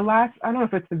yeah, the last, I don't know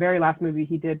if it's the very last movie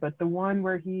he did, but the one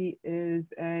where he is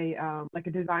a like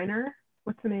a designer.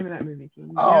 What's the name of that movie? I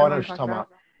know what you're talking about.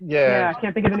 Yeah, I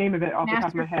can't think of the name of it off the top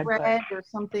of my head. Thread or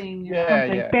something.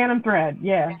 Yeah. Phantom Thread.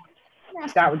 Yeah.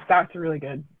 That's really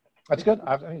good. That's good.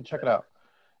 I need to check it out.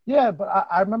 Yeah, but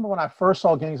I remember when I first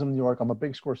saw Gangs of New York, I'm a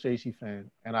big Scorsese fan,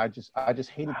 and I just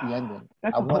hated the ending.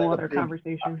 That's a whole other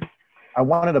conversation. I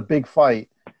wanted a big fight,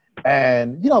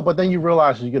 and but then you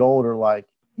realize as you get older, like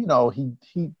he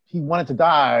wanted to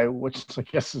die, which I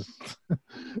guess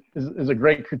is a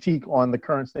great critique on the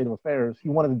current state of affairs. He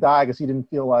wanted to die because he didn't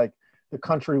feel like the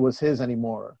country was his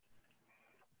anymore.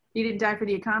 He didn't die for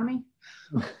the economy.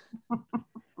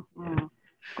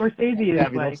 Scorsese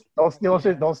is like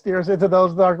don't steer us into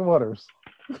those dark waters.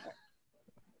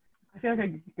 I feel like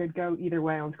I could go either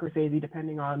way on Scorsese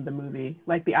depending on the movie.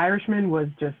 Like The Irishman was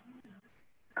just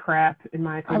crap in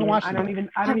my opinion. I don't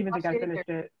even think I finished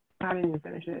it. I didn't even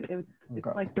finish it. It's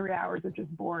like 3 hours of just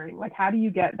boring. Like, how do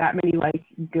you get that many like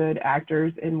good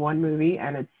actors in one movie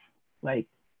and it's like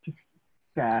just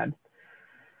bad?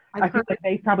 I feel like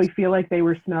they probably feel like they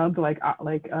were snubbed, like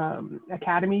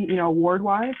Academy, award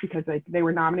wise, because like they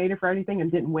were nominated for anything and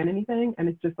didn't win anything. And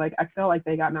it's just like I feel like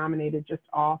they got nominated just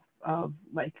off of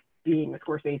like being a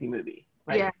Scorsese movie.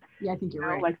 Like, yeah, I think you're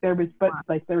right. Like there was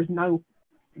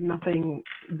nothing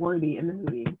worthy in the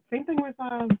movie. Same thing with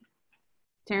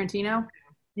Tarantino.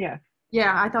 Yes.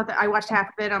 Yeah, I thought that I watched half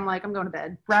of it. I'm like, I'm going to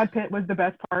bed. Brad Pitt was the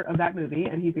best part of that movie,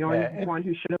 and he's the only Yeah, one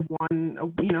who should have won,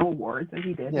 awards, and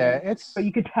he did. yeah, But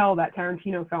you could tell that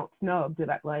Tarantino felt snubbed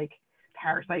that like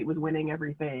Parasite was winning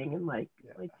everything, and like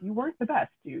you weren't the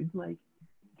best, dude. Like,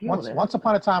 Once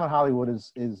Upon a Time in Hollywood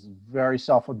is very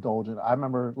self-indulgent. I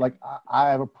remember, like, I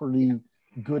have a pretty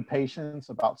good patience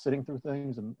about sitting through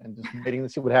things and just waiting to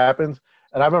see what happens.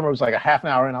 And I remember it was like a half an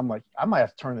hour in, I'm like, I might have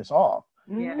to turn this off.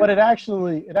 Yeah. But it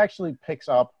actually picks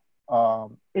up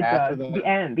it after does. The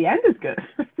end is good.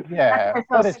 Yeah,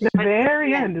 but it's the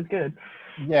very end is good.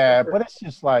 Yeah, but it's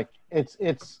just like it's.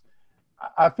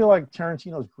 I feel like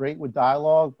Tarantino's great with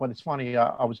dialogue, but it's funny.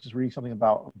 I was just reading something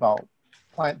about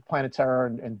Planet Terror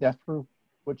and Death Proof,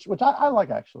 which I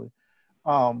like actually.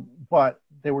 But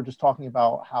they were just talking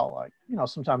about how, like,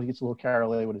 sometimes he gets a little carried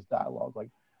away with his dialogue. Like,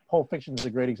 Pulp Fiction is a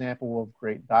great example of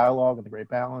great dialogue and a great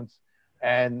balance.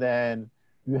 And then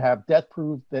you have Death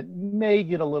Proof that may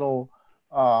get a little,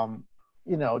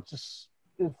 just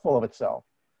full of itself.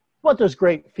 But there's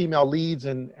great female leads,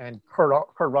 and Kurt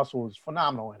Russell is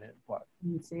phenomenal in it. But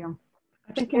You can see him.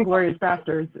 I think Inglourious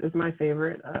Basterds is my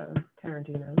favorite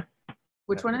Tarantino.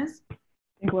 Which one is?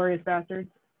 Inglourious Basterds.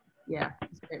 Yeah,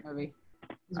 it's a great movie.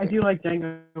 I do like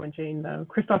Django Unchained though.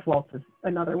 Christoph Waltz is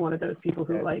another one of those people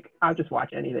who like I'll just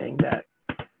watch anything that.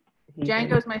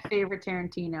 Django's my favorite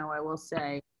Tarantino, I will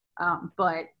say,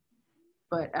 but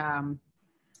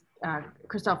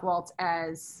Christoph Waltz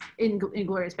as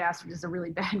Inglourious Basterds is a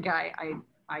really bad guy.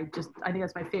 I think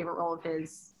that's my favorite role of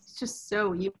his. It's just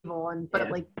so evil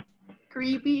but like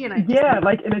creepy and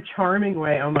like in a charming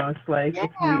way almost, like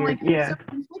it's weird. Like, so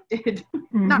conflicted.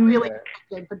 Mm-hmm. Not really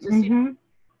conflicted, but just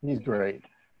he's great.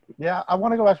 Yeah, I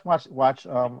want to go watch.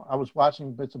 I was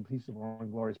watching bits and pieces of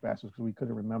Inglourious Basterds because we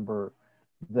couldn't remember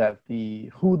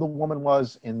who the woman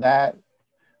was in that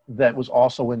was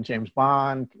also in James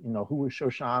Bond. Who was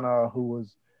Shoshana?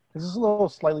 This is a little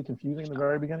slightly confusing in the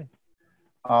very beginning.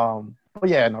 But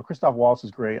yeah, no, Christoph Waltz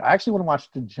is great. I actually want to watch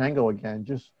the Django again,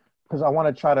 just because I want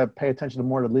to try to pay attention to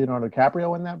more to Leonardo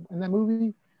DiCaprio in that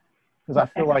movie, because I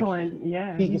feel like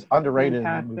he's underrated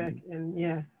fantastic in that movie.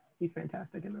 And he's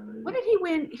fantastic in that movie. What did he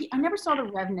win? I never saw The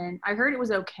Revenant. I heard it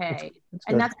was okay,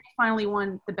 and that's what he finally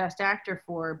won the Best Actor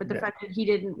for. But the fact that he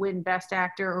didn't win Best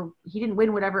Actor, or he didn't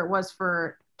win whatever it was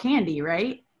for Candy,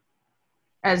 right?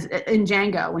 As in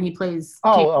Django when he plays.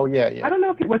 Oh yeah. I don't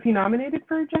know if was he nominated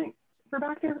for Django. He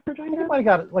might have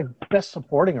got it, like Best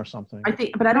Supporting or something. I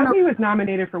think, but I don't know. He was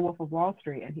nominated for Wolf of Wall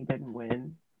Street and he didn't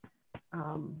win.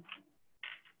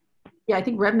 Yeah, I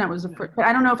think Revenant was the first, but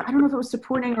I don't know if it was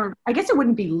supporting, or I guess it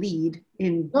wouldn't be lead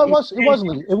in. No, it was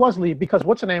lead. It was lead because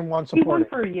what's the name won supporting.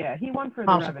 He won for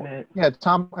The Revenant. Yeah,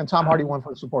 Tom Hardy won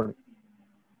for supporting.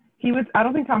 I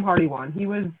don't think Tom Hardy won. He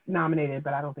was nominated,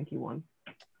 but I don't think he won.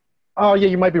 Oh yeah,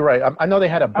 you might be right. I know they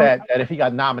had a bet that if he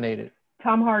got nominated.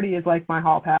 Tom Hardy is like my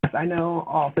hall pass. I know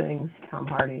all things Tom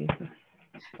Hardy.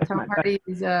 Tom Hardy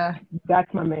is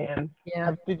that's my man.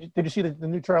 Yeah. Did you see the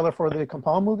new trailer for the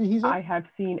Capone movie he's in? I have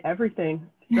seen everything.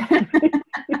 Seen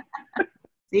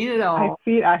it all.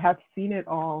 I have seen it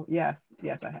all. Yes,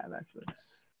 I have actually.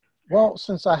 Well,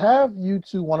 since I have you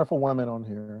two wonderful women on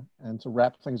here, and to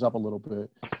wrap things up a little bit,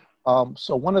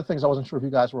 so one of the things I wasn't sure if you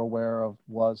guys were aware of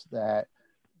was that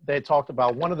they talked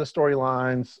about one of the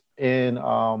storylines in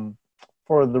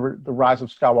for the Rise of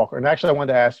Skywalker. And actually, I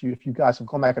wanted to ask you if you guys have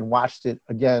gone back and watched it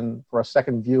again for a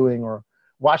second viewing, or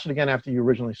watched it again after you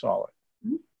originally saw it.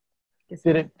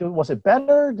 Mm-hmm. Was it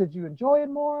better? Did you enjoy it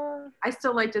more? I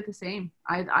still liked it the same.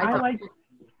 I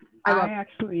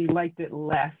actually liked it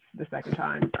less the second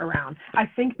time around. I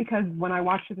think because when I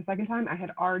watched it the second time,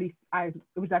 it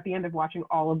was at the end of watching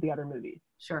all of the other movies.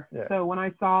 Sure. Yeah. So when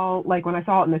I saw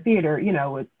it in the theater,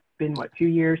 it's been 2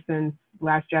 years since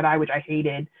Last Jedi, which I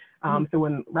hated. So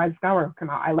when Rise of Skywalker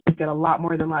came out, I liked it a lot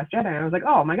more than Last Jedi. And I was like,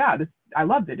 oh my God, I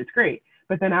loved it. It's great.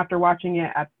 But then after watching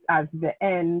it as the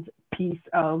end piece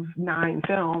of 9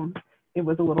 films, it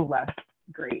was a little less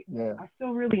great. Yeah. I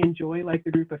still really enjoy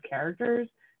the group of characters.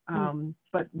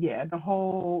 But yeah, the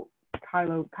whole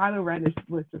Kylo Ren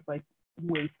was just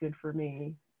wasted for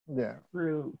me. Yeah.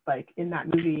 Through in that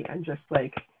movie, and just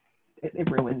it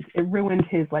ruined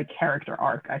his character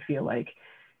arc, I feel like.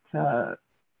 But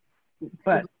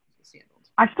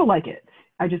I still like it.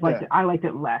 I just liked it. I liked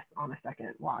it less on a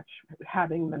second watch,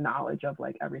 having the knowledge of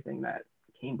everything that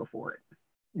came before it.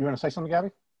 You want to say something, Gabby?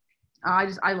 I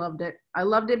loved it. I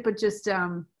loved it, but just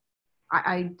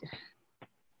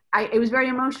it was very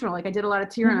emotional. Like I did a lot of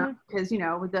tearing up because, you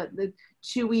know, with the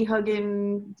Chewie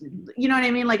hugging, you know what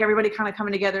I mean? Like everybody kind of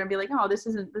coming together and be like, oh, this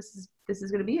is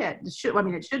going to be it. It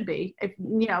should be. If,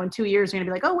 you know, in 2 years, you're going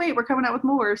to be like, oh, wait, we're coming out with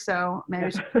more. So maybe I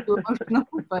should be too emotional.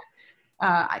 But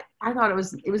I thought it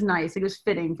was nice. It was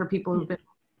fitting for people who've been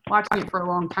watching it for a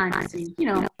long time to see, you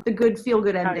know, the good, feel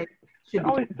good ending.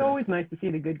 It's always nice to see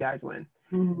the good guys win.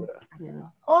 Mm-hmm.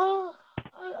 Yeah.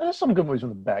 There's some good movies when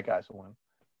the bad guys win.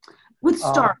 With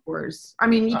Star Wars, I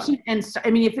mean,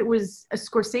 if it was a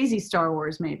Scorsese Star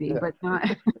Wars, maybe, but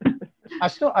not. I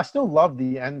still love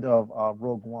the end of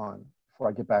Rogue One. Before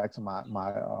I get back to my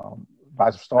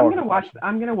Rise of Star Wars.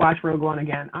 I'm gonna watch Rogue One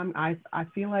again. I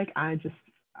feel like I'm just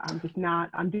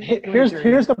not. Here's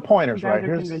the pointers, right?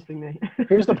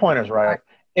 Here's the pointers, right?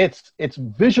 It's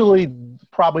visually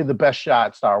probably the best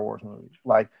shot Star Wars movie.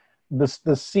 Like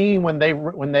the scene when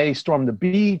they storm the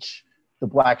beach. The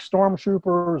black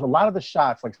stormtroopers, a lot of the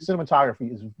shots, like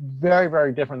cinematography, is very,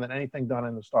 very different than anything done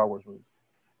in the Star Wars movie.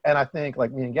 And I think,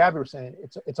 like me and Gabby were saying,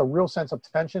 it's a real sense of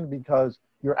tension because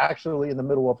you're actually in the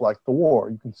middle of like the war.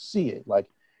 You can see it. Like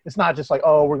it's not just like,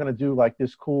 oh, we're gonna do like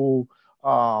this cool,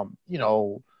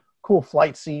 cool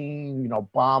flight scene, you know,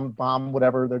 bomb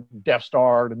whatever, the Death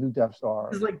Star, the new Death Star.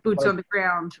 It's like boots on the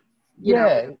ground.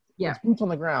 Yeah, it's boots on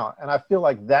the ground, and I feel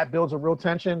like that builds a real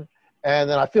tension. And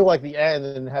then I feel like the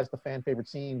end has the fan favorite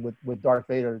scene with Darth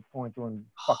Vader going through and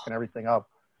fucking everything up.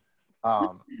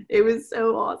 It was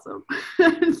so awesome.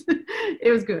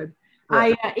 It was good.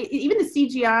 Yeah. Even the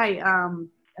CGI,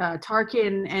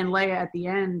 Tarkin and Leia at the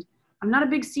end, I'm not a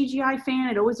big CGI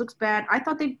fan. It always looks bad. I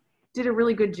thought they did a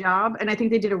really good job. And I think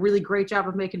they did a really great job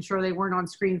of making sure they weren't on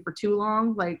screen for too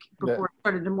long, like before it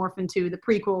started to morph into the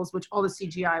prequels, which all the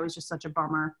CGI was just such a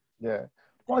bummer. Yeah.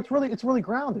 Well, it's really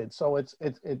grounded. So it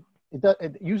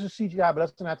uses CGI, but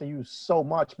doesn't have to use so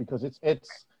much because it's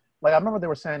like I remember they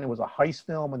were saying it was a heist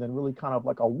film and then really kind of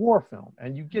like a war film,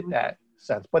 and you get that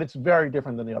sense, but it's very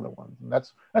different than the other ones, and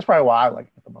that's probably why I like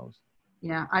it the most.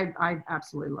 Yeah, I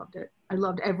absolutely loved it. I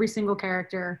loved every single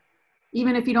character,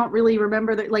 even if you don't really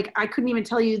remember that. Like I couldn't even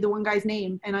tell you the one guy's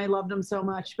name, and I loved him so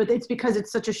much. But it's because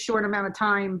it's such a short amount of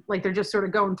time. Like they're just sort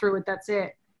of going through it. That's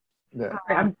it. Yeah.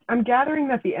 I'm gathering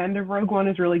that the end of Rogue One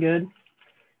is really good.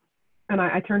 And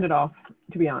I turned it off,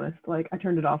 to be honest. Like I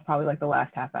turned it off probably like the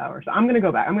last half hour. So I'm gonna go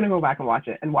back and watch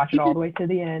it all the way to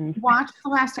the end. Watch the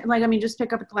last, just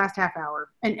pick up at the last half hour,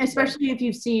 and especially if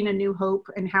you've seen A New Hope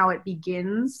and how it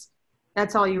begins.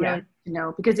 That's all you really need to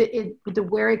know, because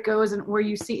where it goes and where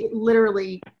you see it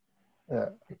literally. Yeah.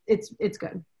 It's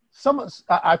good.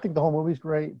 I think the whole movie's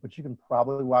great, but you can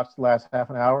probably watch the last half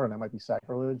an hour, and that might be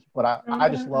sacrilege. But I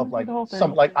just love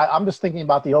I'm just thinking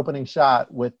about the opening shot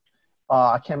with.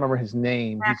 I can't remember his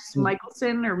name. Max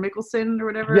Mickelson or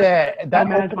whatever. Yeah,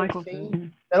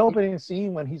 that opening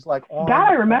scene when he's like on. That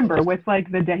I remember with like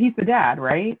he's the dad,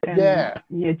 right? And yeah,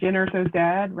 Jyn Erso's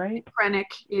dad, right? Krennic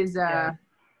is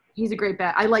he's a great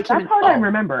bat. I like him. That part I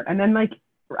remember, and then like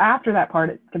after that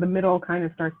part, the middle kind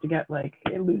of starts to get like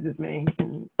it loses me.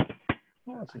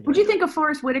 What do you think of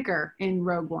Forrest Whitaker in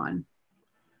Rogue One?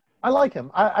 I like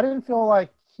him. I didn't feel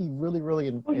like he really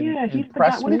impressed me.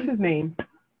 What is his name?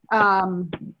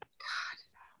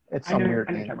 It's some weird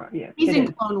name. He's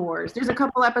in Clone Wars. There's a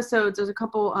couple episodes. There's a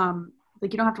couple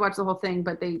like you don't have to watch the whole thing,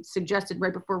 but they suggested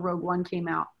right before Rogue One came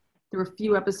out, there were a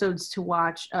few episodes to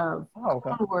watch of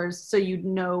Clone Wars, so you'd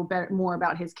know more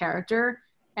about his character.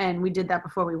 And we did that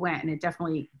before we went, and it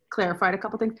definitely clarified a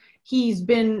couple things. He's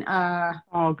been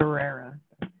Guerrera.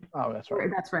 Oh, that's right.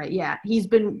 That's right. Yeah, he's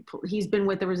been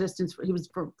with the Resistance. He was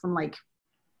from like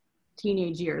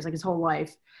teenage years, like his whole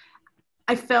life.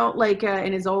 I felt like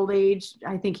in his old age,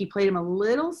 I think he played him a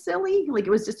little silly. Like it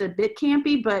was just a bit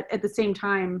campy, but at the same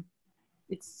time,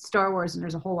 it's Star Wars and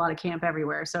there's a whole lot of camp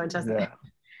everywhere. So it doesn't,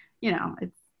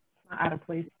 it's not out of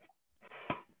place.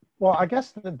 Well, I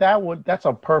guess that's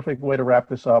a perfect way to wrap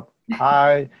this up.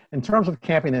 In terms of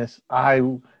campiness, I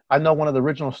know one of the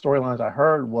original storylines I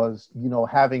heard was,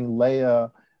 having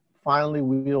Leia finally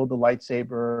wield the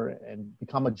lightsaber and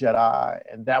become a Jedi.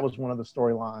 And that was one of the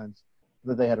storylines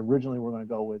that they had originally were going to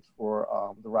go with for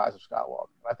The Rise of Skywalker.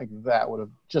 I think that would have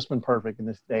just been perfect in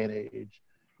this day and age.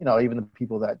 Even the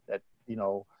people that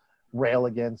rail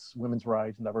against women's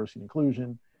rights and diversity and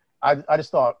inclusion. I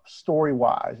just thought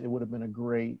story-wise, it would have been a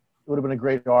great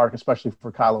arc, especially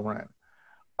for Kylo Ren.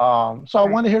 So I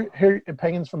want to hear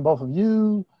opinions from both of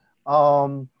you.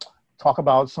 Talk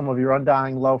about some of your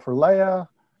undying love for Leia,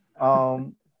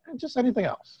 and just anything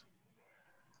else.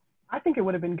 I think it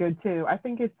would have been good too. I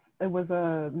think it was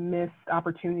a missed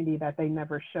opportunity that they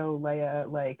never show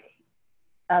Leia like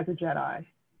as a Jedi.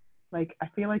 Like I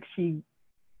feel like she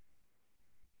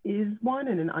is one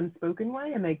in an unspoken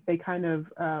way, and they kind of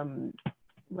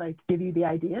like give you the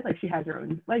idea, like she has her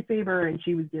own lightsaber and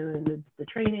she was doing the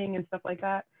training and stuff like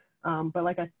that. But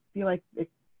like I feel like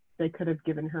they could have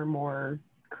given her more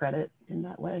credit in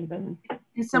that way than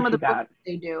in some of the got. books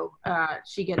they do.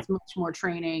 She gets much more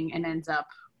training and ends up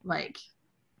like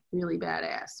really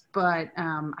badass. But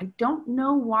I don't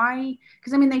know why,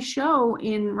 because I mean they show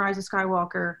in Rise of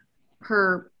Skywalker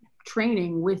her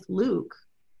training with Luke.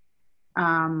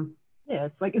 Yeah,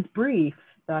 it's brief.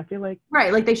 So I feel like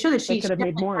right, like they show that she could have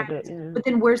made more of it. Yeah. But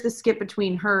then where's the skip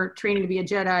between her training to be a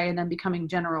Jedi and then becoming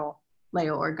General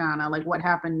Leia Organa? Like what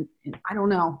happened? I don't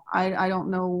know. I don't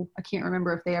know. I can't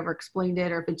remember if they ever explained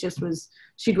it or if it just was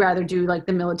she'd rather do like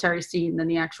the military scene than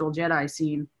the actual Jedi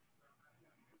scene.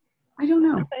 I don't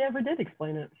know. If they ever did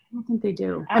explain it. I don't think they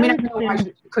do. I mean, I know why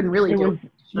she couldn't really do it.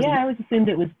 Yeah, I always assumed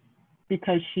it was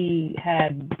because she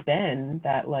had Ben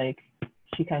that like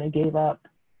she kind of gave up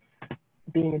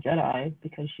being a Jedi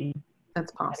because she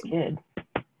that's possible. Had a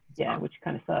kid. Yeah, which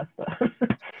kind of sucks, but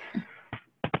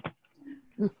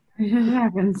it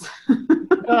happens.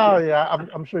 Oh yeah,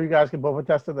 I'm sure you guys can both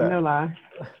attest to that. No lie.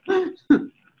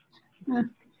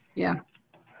 Yeah,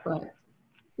 but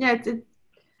yeah,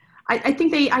 I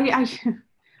think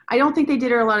I don't think they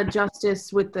did her a lot of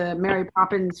justice with the Mary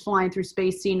Poppins flying through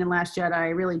space scene in Last Jedi. I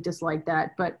really disliked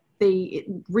that, but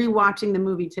rewatching the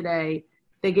movie today,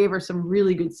 they gave her some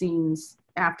really good scenes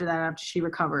after that, after she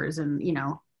recovers, and you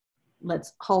know,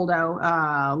 let's Holdo,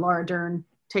 Laura Dern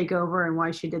take over and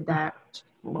why she did that.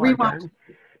 Rewatch.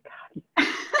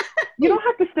 You don't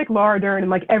have to stick Laura Dern in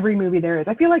like every movie there is.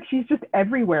 I feel like she's just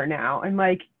everywhere now, and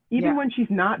like even when she's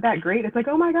not that great, it's like,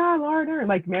 oh my God, Laura Dern.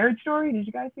 Like Marriage Story. Did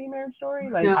you guys see Marriage Story?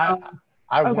 Like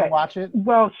I will watch it.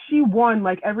 Well, she won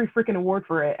like every freaking award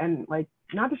for it, and like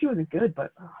not that she wasn't good,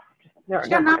 but she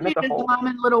got nominated for Mom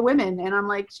and Little Women, and I'm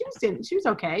like, she was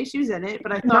okay. She was in it,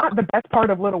 but I thought not the best part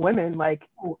of Little Women. Like,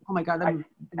 oh my God, that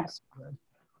was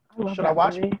good. Should I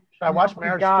watch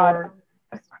Marriage Story?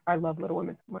 I love Little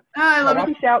Women. I love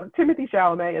it. Timothy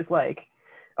Chalamet is like,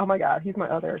 oh my God, he's my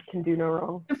other. Can do no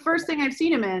wrong. The first thing I've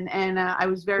seen him in, and I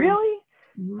was very really.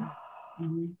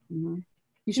 You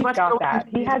should watch that.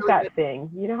 He has that thing.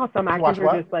 You know how some actors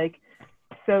are just like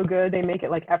so good they make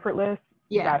it like effortless.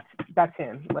 Yeah, that's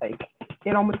him. Like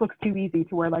it almost looks too easy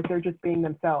to where like they're just being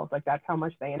themselves. Like that's how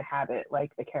much they inhabit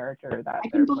like the character that. I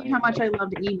can't believe how much I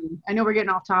loved Amy. I know we're getting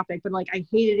off topic, but like I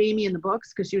hated Amy in the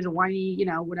books because she was a whiny, you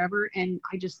know, whatever. And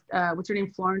I just, what's her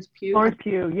name? Florence Pugh. Florence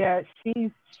Pugh, yeah,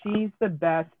 she's the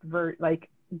best. Like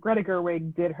Greta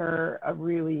Gerwig did her a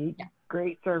really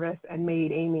great service and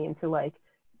made Amy into like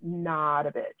not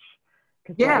a bitch.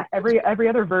 Because every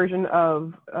other version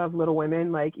of Little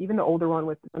Women, like even the older one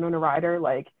with Winona Ryder,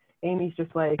 like Amy's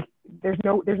just like there's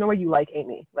no way you like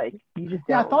Amy, like you just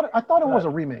don't. I thought it was a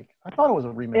remake.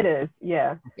 It is,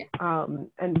 yeah.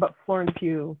 But Florence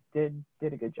Pugh did a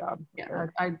good job. Yeah,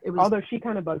 although she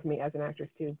kind of bugs me as an actress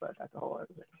too, but that's a whole other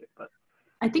thing. But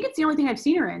I think it's the only thing I've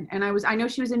seen her in, and I know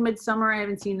she was in Midsummer. I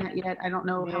haven't seen that yet. I don't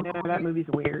know. Yeah, that movie's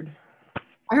weird.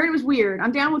 I heard it was weird.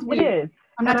 I'm down with weird. It is.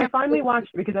 And I finally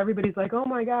watched it because everybody's like, oh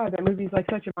my God, that movie's like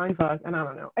such a mindfuck. And I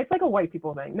don't know. It's like a white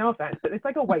people thing. No offense, but it's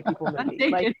like a white people movie.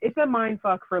 Like it's a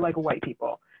mindfuck for like white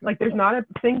people. Like there's not a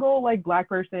single like black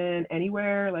person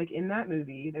anywhere like in that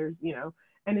movie. There's, you know,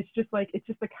 and it's just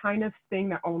the kind of thing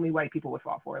that only white people would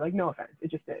fall for. Like no offense,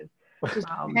 it just is. So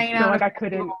like I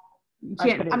couldn't. You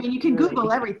can't. I mean, you can really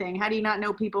Google everything. How do you not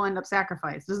know people end up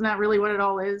sacrificed? Isn't that really what it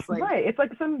all is? Like, right. It's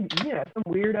like some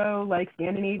weirdo like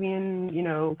Scandinavian, you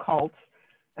know, cult.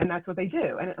 And that's what they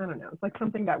do. And I don't know. It's like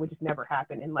something that would just never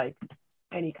happen in like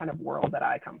any kind of world that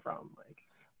I come from. Like,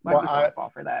 why would I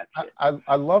fall for that?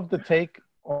 I love the take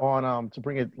on to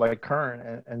bring it like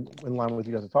current and in line with what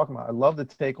you guys are talking about. I love the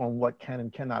take on what can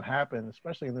and cannot happen,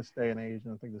 especially in this day and age.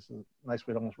 And I think this is a nice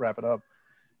way to almost wrap it up.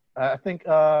 I think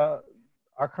our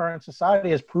current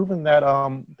society has proven that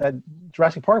that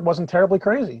Jurassic Park wasn't terribly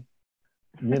crazy.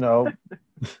 You know,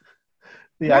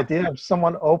 the idea of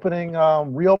someone reopening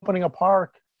a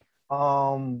park,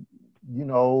 you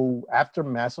know, after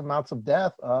massive amounts of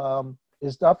death,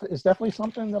 is definitely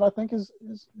something that I think is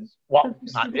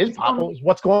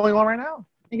what's going on right now.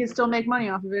 You can still make money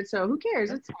off of it, so who cares?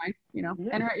 It's fine, you know.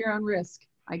 Enter at your own risk,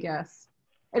 I guess.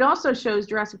 It also shows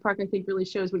Jurassic Park. I think really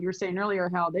shows what you were saying earlier,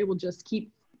 how they will just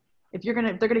keep. If they're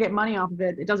gonna get money off of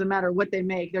it, it doesn't matter what they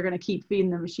make. They're gonna keep feeding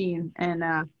the machine.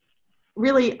 And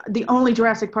really, the only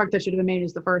Jurassic Park that should have been made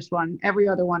is the first one. Every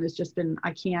other one has just been.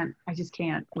 I just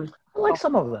can't. I like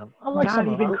some of them. Not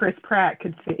even Chris Pratt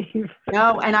could save.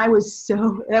 No, and that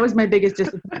was my biggest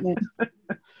disappointment.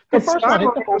 The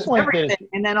first one he did,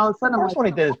 and then all of a sudden, the first one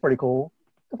he did is pretty cool.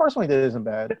 The first one he did isn't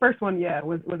bad. The first one, yeah,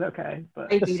 was okay, but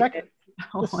I The hated second,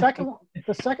 it.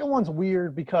 the second one's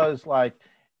weird because like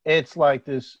it's like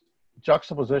this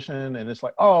juxtaposition, and it's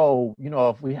like, oh, you know,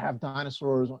 if we have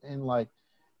dinosaurs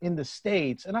in the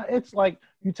States, and it's like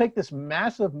you take this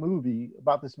massive movie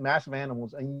about this massive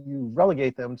animals and you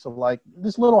relegate them to like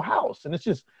this little house, and it's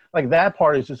just like that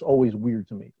part is just always weird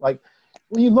to me. Like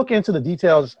when you look into the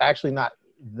details, it's actually not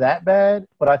that bad,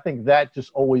 but I think that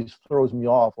just always throws me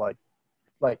off. Like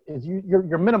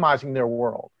you're minimizing their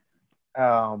world.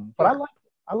 But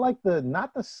I like the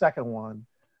not the second one.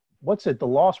 What's it? The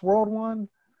Lost World one,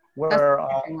 That's where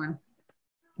the second one.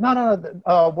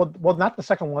 no. Well, not the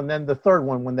second one. Then the third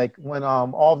one when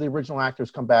all the original actors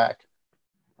come back.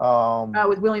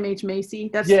 With William H.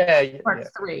 Macy. That's part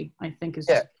 3, I think, is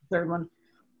just the third one.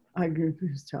 I agree.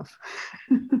 It was tough.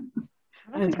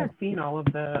 I don't think I've seen all of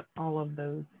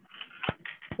those.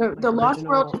 The Lost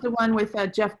World is the one with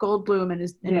Jeff Goldblum and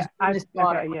his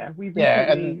daughter. Okay, yeah. We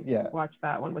recently watched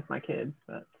that one with my kids,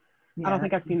 but Yeah. I don't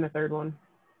think I've seen the third one.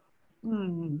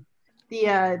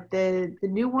 The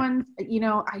new ones, you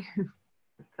know,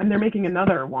 And they're making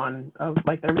another one of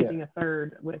like they're making a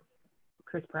third with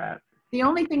Chris Pratt. The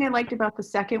only thing I liked about the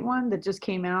second one that just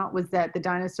came out was that the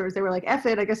dinosaurs, they were like, F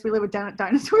it, I guess we live with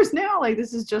dinosaurs now. Like,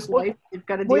 this is just life. You've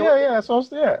got to deal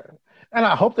with it. And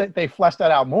I hope that they flesh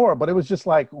that out more, but it was just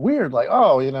like weird. Like,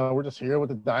 oh, you know, we're just here with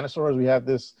the dinosaurs. We have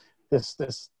this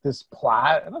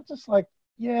plot. And I'm just like,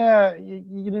 yeah,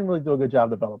 you didn't really do a good job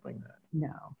developing that.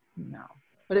 No.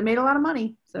 But it made a lot of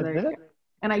money. So there you go.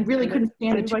 And I really couldn't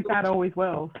stand it. Things like that always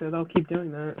will. So they'll keep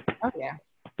doing that. Oh, yeah.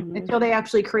 Until they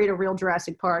actually create a real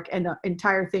Jurassic Park and the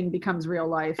entire thing becomes real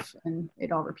life and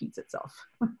it all repeats itself.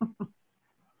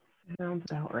 Sounds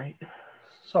about right.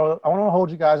 So I want to hold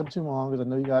you guys up too long because I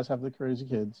know you guys have the crazy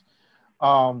kids.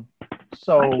 My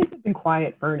kids have been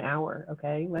quiet for an hour,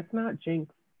 okay? Let's not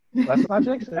jinx.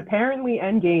 It. Apparently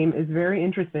Endgame is very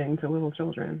interesting to little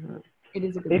children. It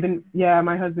is a good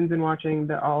my husband's been watching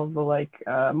all the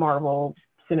Marvel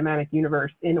Cinematic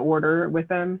Universe in order with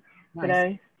them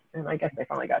today. And I guess they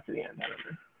finally got to the end. I don't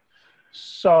know.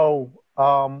 So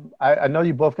I know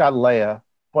you both got Leia,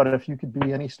 but if you could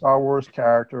be any Star Wars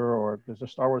character, or if there's a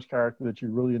Star Wars character that you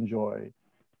really enjoy,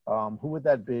 who would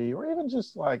that be? Or even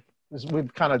just like this,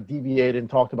 we've kind of deviated and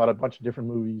talked about a bunch of different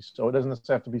movies, so it doesn't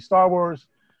necessarily have to be Star Wars.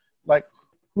 Like,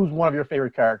 who's one of your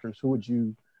favorite characters? Who would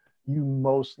you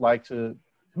most like to?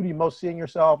 Who do you most see in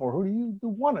yourself, or who do you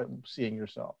want to see in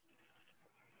yourself?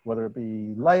 Whether it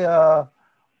be Leia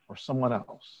or someone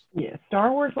else. Yeah,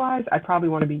 Star Wars wise, I probably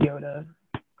want to be Yoda.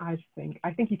 I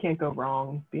think you can't go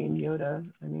wrong being Yoda.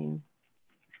 I mean,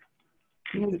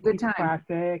 he's a good time.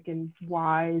 Classic and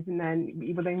wise, and then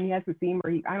he has the scene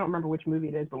where I don't remember which movie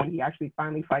it is, but when he actually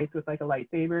finally fights with like a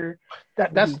lightsaber.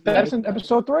 That's in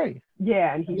episode 3.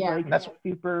 Yeah, and he's that's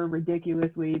super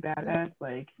ridiculously badass.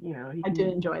 Like, you know, I did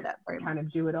enjoy that very much. Kind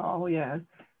of do it all. Yeah.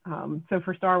 So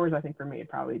for Star Wars, I think for me it'd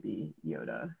probably be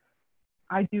Yoda.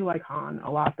 I do like Han a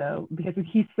lot though, because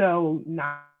he's so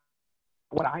not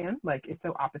what I am. Like, it's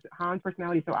so opposite. Han's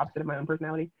personality is so opposite of my own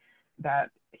personality that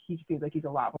he just seems like he's a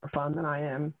lot more fun than I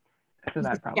am. So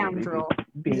that'd probably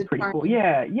be pretty cool.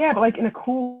 Yeah, but like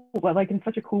in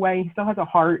such a cool way. He still has a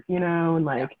heart, you know, and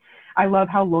like I love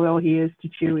how loyal he is to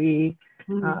Chewie,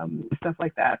 stuff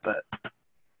like that. But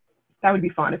that would be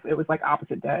fun if it was like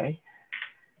opposite day.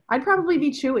 I'd probably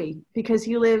be Chewie because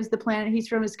the planet he's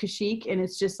from is Kashyyyk, and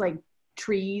it's just like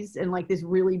trees and like this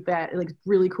really bad, like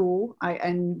really cool.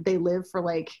 And they live for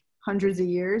like hundreds of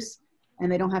years, and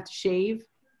they don't have to shave,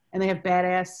 and they have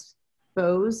badass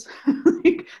bows.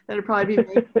 That'd probably be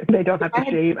me. They don't have to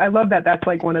shave. I love that. That's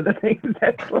like one of the things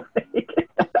that's like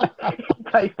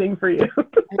enticing for you.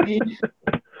 I mean,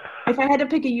 if I had to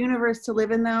pick a universe to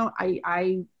live in, though,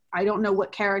 I don't know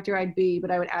what character I'd be,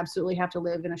 but I would absolutely have to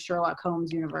live in a Sherlock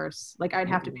Holmes universe. Like, I'd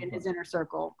have to be in his inner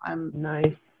circle.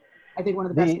 Nice. I think one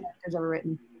of the best characters ever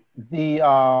written.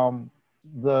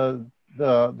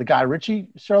 The Guy Ritchie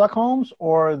Sherlock Holmes,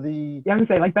 or the I was gonna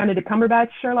say like Benedict Cumberbatch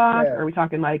Sherlock, or are we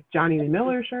talking like Johnny Lee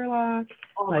Miller Sherlock?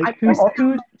 Like who's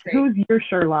your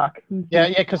Sherlock?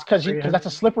 Because that's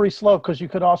a slippery slope. Because you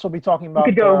could also be talking about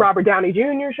you could go Robert Downey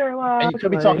Jr. Sherlock, and you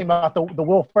could be talking about the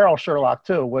Will Ferrell Sherlock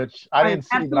too, which I didn't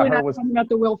see, but I heard was talking about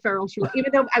the Will Ferrell Sherlock.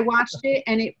 Even though I watched it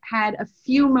and it had a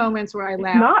few moments where I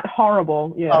laughed. Not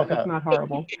horrible, it's not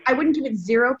horrible. I wouldn't give it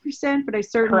 0%, but I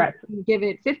certainly would give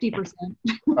it 50%.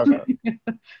 Okay.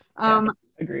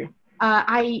 Agree.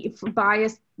 For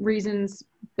bias reasons,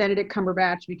 Benedict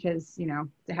Cumberbatch, because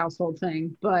the household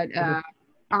thing. But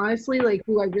honestly, like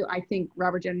I think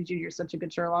Robert Downey Jr. is such a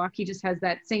good Sherlock. He just has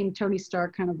that same Tony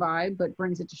Stark kind of vibe, but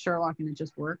brings it to Sherlock, and it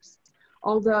just works.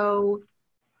 Although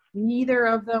neither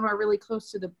of them are really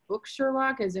close to the book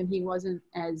Sherlock, as in he wasn't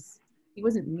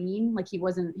mean. Like he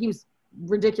was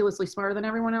ridiculously smarter than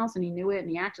everyone else, and he knew it, and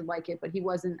he acted like it, but he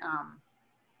wasn't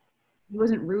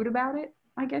rude about it,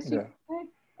 I guess you could say.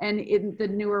 And in the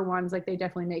newer ones, like they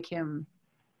definitely make him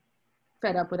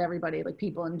fed up with everybody, like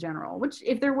people in general, which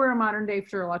if there were a modern day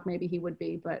Sherlock, maybe he would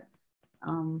be, but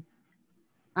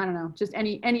I don't know, just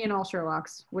any and all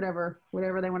Sherlocks, whatever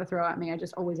they want to throw at me, I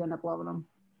just always end up loving them.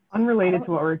 Unrelated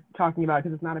to what we're talking about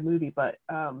because it's not a movie, but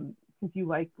since you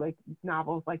like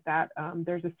novels like that,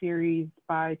 there's a series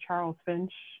by Charles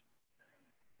Finch,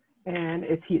 and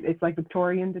it's like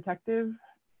Victorian detective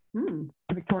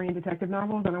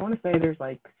novels, and I want to say there's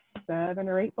like 7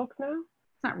 or 8 books now.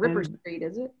 It's not Ripper Street,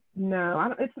 is it? No,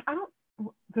 I don't.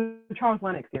 The Charles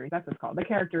Lennox series, that's what it's called. The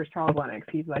character is Charles Lennox.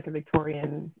 He's like a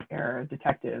Victorian era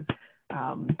detective,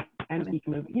 and each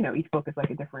movie, each book is like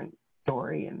a different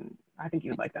story, and I think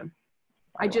you would like them.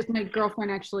 My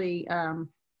girlfriend actually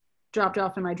dropped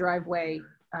off in my driveway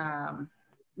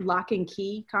Lock and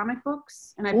Key comic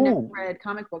books, and I've never read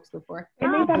comic books before. They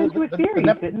made that into a series,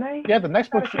 didn't they? Yeah, the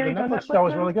Netflix show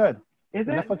is really good. Is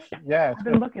it? Netflix, yeah. I've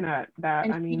been looking at that.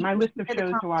 I mean, my list of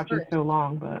shows to watch is so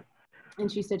long, but.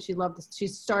 And she said she loved this. She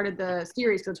started the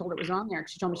series because I told her it was on there.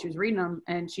 She told me she was reading them,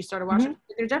 and she started watching.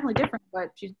 They're definitely different,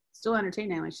 but she's still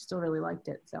entertaining. Like she still really liked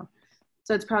it. So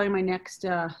it's probably my next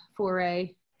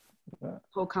foray.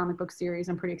 Whole comic book series.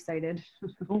 I'm pretty excited.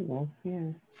 Oh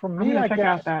yeah. For me, I check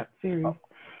guess out that series.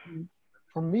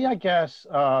 For me, I guess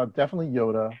definitely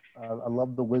Yoda. I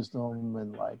love the wisdom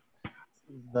and like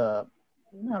the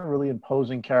not really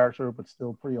imposing character, but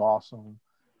still pretty awesome.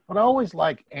 But I always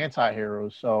like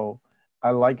anti-heroes, so I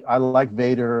like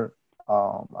Vader.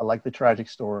 I like the tragic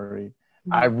story.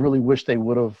 I really wish they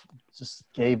would have just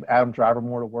gave Adam Driver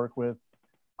more to work with.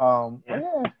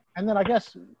 Yeah. And then I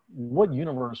guess what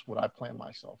universe would I plan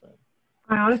myself in?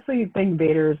 I honestly think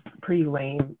Vader's a pretty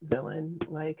lame villain.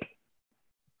 Like,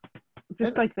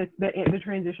 just like the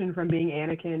transition from being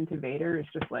Anakin to Vader is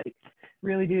just like,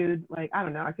 really, dude. Like, I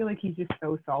don't know. I feel like he's just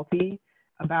so salty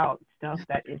about stuff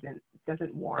that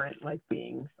doesn't warrant like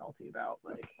being salty about.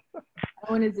 Like,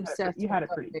 Owen is obsessed. You had it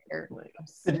pretty Vader. Like,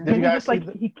 did you guys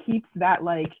he keeps that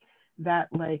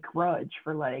grudge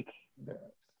for like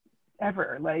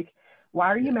ever. Like, why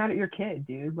are you mad at your kid,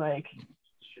 dude? Like,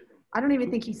 I don't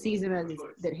even think he sees him as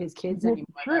his kids anymore.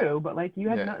 True, but like he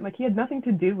had nothing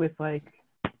to do with like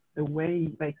the way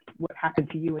like what happened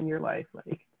to you in your life.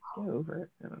 Like, get over it.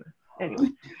 I don't know. Anyway.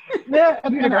 Yeah,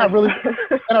 and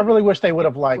I really wish they would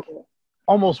have like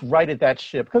almost righted that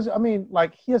ship, because I mean,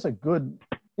 like, he has a good.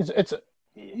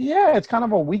 It's kind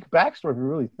of a weak backstory if you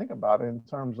really think about it in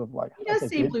terms of like. He does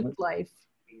save Luke's life,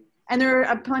 and there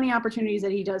are plenty of opportunities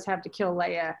that he does have to kill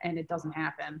Leia, and it doesn't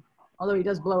happen. Although he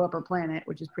does blow up her planet,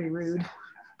 which is pretty rude.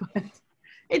 But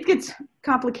it gets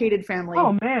complicated, family.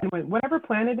 Oh man, whatever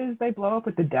planet is they blow up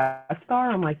with the Death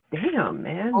Star, I'm like, damn,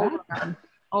 man.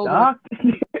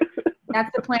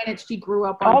 That's the planet she grew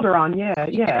up on. Alderaan,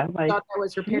 yeah. Like, thought that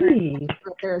was her parents.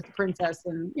 There as the princess,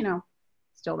 and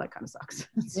still that kind of sucks.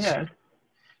 Yeah.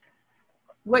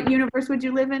 What universe would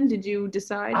you live in? Did you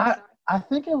decide? I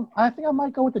think I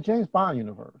might go with the James Bond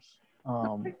universe.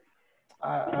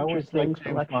 I always like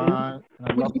James Bond, and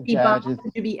I love the gadgets.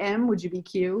 Would you be M? Would you be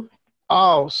Q?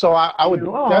 Oh, so I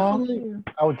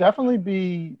would definitely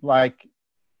be like.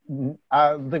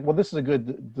 I think. Well, this is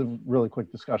the really quick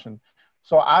discussion.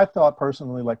 So I thought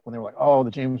personally, like when they were like, "Oh, the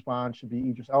James Bond should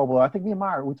be Idris Elba," I think me and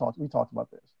Myra we talked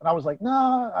about this, and I was like, "No,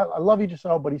 I love Idris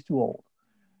Elba, but he's too old.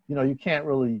 You can't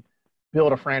really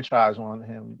build a franchise on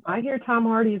him." I hear Tom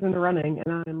Hardy's in the running,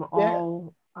 and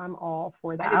I'm all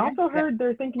for that. I also heard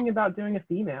they're thinking about doing a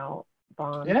female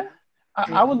Bond. Yeah,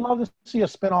 I would love to see a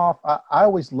spinoff. I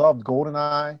always loved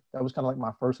GoldenEye. That was kind of like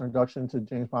my first introduction to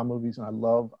James Bond movies, and I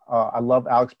love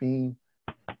Alex Bean.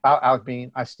 Alec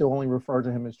Bean. I still only refer to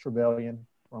him as Trevelyan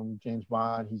from James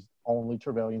Bond. He's only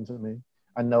Trevelyan to me.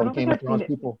 I know the Game of Thrones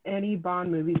people. Any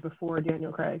Bond movies before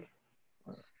Daniel Craig?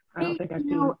 I don't think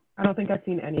I've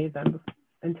seen any of them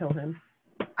until him.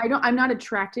 I'm not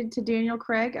attracted to Daniel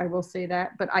Craig. I will say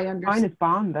that, but I understand. Fine as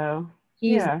Bond though.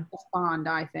 He's Bond,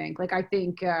 I think. Like, I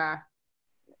think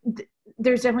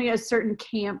there's definitely a certain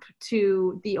camp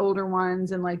to the older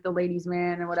ones and like the ladies'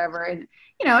 man and whatever, and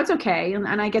it's okay,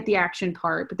 and I get the action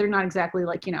part, but they're not exactly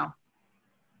like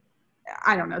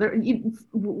I don't know, they're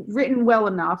written well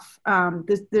enough.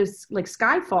 This like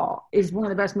Skyfall is one of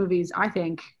the best movies, I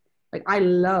think. Like, I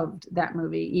loved that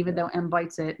movie, even though M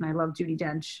bites it, and I love Judi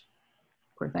Dench,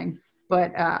 poor thing.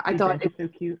 But I thought it's so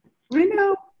cute. I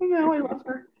know, I love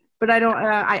her. But I don't.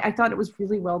 I thought it was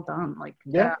really well done. Like,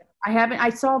 I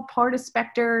saw part of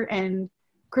Spectre, and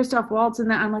Christoph Waltz in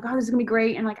that. I'm like, oh, this is gonna be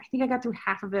great. And like, I think I got through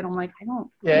half of it. I'm like, I don't.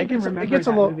 Yeah, I don't remember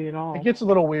that movie at all. It gets a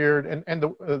little weird, and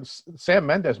the Sam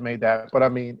Mendes made that, but I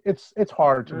mean, it's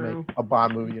hard to make a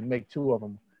Bond movie and make two of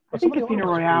them. I think Casino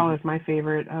Royale is my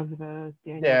favorite of the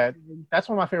Daniel. Yeah, that's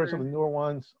one of my favorites of the newer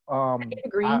ones.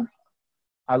 Green.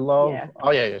 I love. Yeah.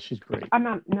 Oh yeah, she's great. I'm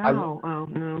not. No. Oh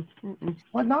no.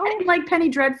 What? No. I didn't like Penny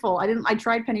Dreadful. I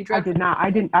tried Penny Dreadful. I did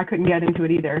not. I couldn't get into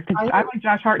it either. I like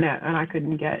Josh Hartnett, and I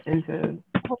couldn't get into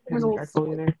Penny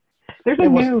Dreadful either. There's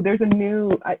a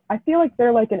new. I feel like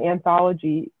they're like an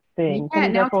anthology thing. Yeah,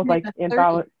 Penny Dreadful is like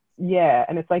anthology. Yeah,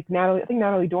 and it's like Natalie. I think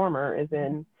Natalie Dormer is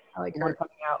in. I like her.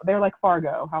 Coming out. They're like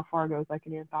Fargo. How Fargo is like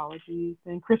an anthology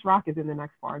thing. Chris Rock is in the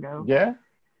next Fargo. Yeah.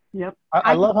 Yep.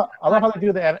 I love how they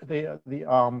do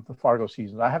the Fargo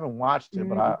seasons. I haven't watched it,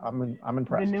 but I'm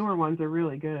impressed. The newer ones are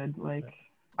really good. Like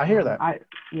I hear that.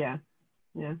 Yeah.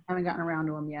 I haven't gotten around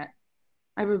to them yet.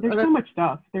 There's so much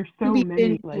stuff. There's so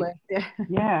many. Like,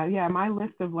 yeah. My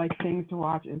list of like things to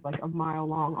watch is like a mile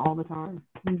long all the time.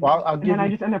 Well, and then I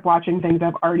just end up watching things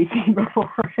I've already seen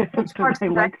before because I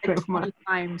like so much.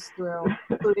 Times through,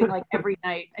 including like every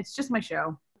night. It's just my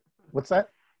show. What's that?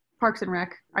 Parks and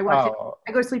Rec. I watch it.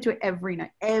 I go to sleep to it every night.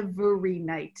 Every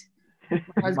night.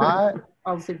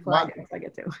 I'll sleep till I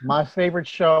get to. My favorite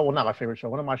show, well, not my favorite show.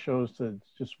 One of my shows to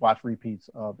just watch repeats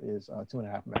of is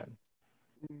 2.5 Men.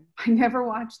 I never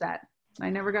watched that. I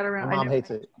never got around. My mom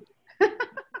hates it.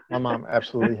 My mom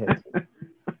absolutely hates it.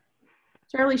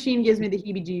 Charlie Sheen gives me the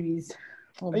heebie-jeebies.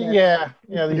 Yeah.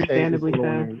 These days it's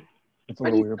a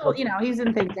little weird. Still, he's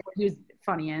in things that he was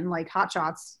funny in, like Hot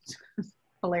Shots.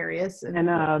 Hilarious.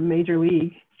 And Major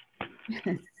League.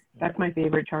 That's my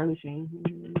favorite Charlie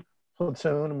Sheen.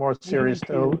 Platoon, more serious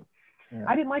too. Yeah.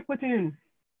 I didn't like Platoon.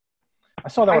 I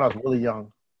saw that when I was really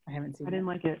young. I haven't seen it. I didn't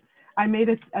like it. I made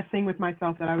a thing with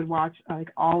myself that I would watch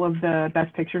like all of the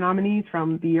Best Picture nominees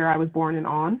from the year I was born and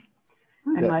on.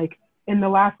 And like in the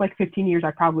last like 15 years,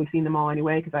 I've probably seen them all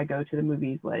anyway because I go to the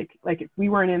movies like if we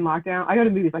weren't in lockdown, I go to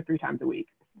movies like 3 times a week,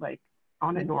 like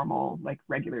on a normal, like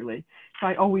regularly. So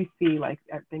I always see like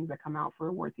things that come out for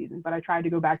award season. But I tried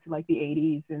to go back to like the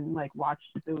 80s and like watch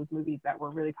those movies that were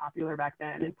really popular back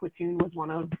then. And Platoon was one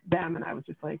of them. And I was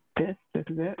just like, this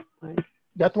is it. Like,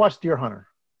 you have to watch Deer Hunter.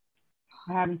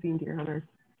 I haven't seen Deer Hunter.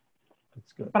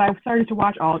 That's good. But I started to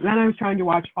watch then I was trying to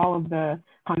watch all of the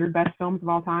 100 best films of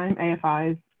all time,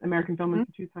 AFI's American Film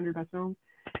Institute's 100 best films.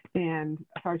 And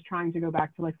so I was trying to go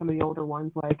back to like some of the older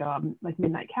ones like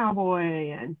Midnight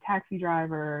Cowboy and Taxi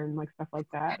Driver and like stuff like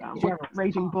that.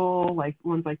 Raging Bull, like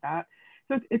ones like that.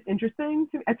 So it's interesting.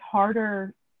 It's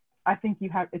harder. I think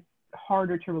it's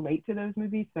harder to relate to those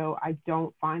movies. So I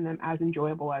don't find them as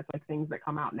enjoyable as like things that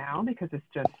come out now because it's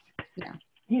just,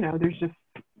 there's just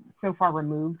so far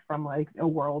removed from like a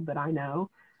world that I know.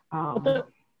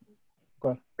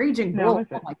 Raging Bull,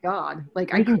 oh my God.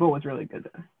 Like Raging Bull was really good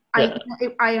though.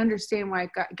 I understand why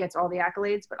it gets all the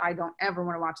accolades, but I don't ever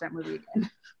want to watch that movie again.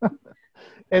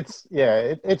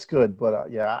 It's good, but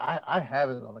I have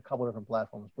it on a couple different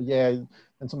platforms. But and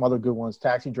some other good ones.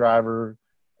 Taxi Driver,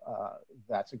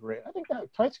 that's a great. I think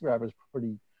that Taxi Driver is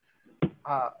pretty.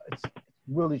 It's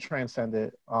really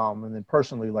transcended. And then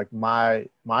personally, like my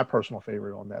personal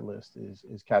favorite on that list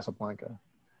is Casablanca.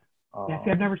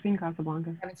 I've never seen Casablanca.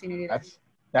 I haven't seen it either.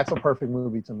 That's a perfect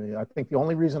movie to me. I think the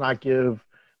only reason I give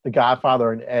The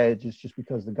Godfather an edge is just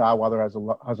because The Godfather has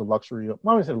a luxury. I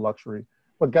don't say luxury,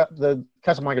 but the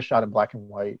Casablanca shot in black and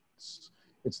white.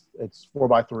 It's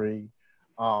 4:3.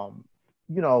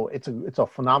 It's a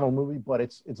phenomenal movie, but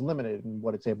it's limited in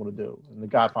what it's able to do. And The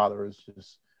Godfather is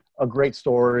just a great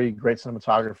story, great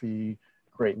cinematography,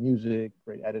 great music,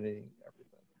 great editing,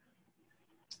 everything.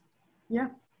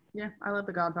 Yeah, I love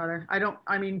The Godfather.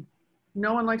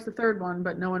 No one likes the third one,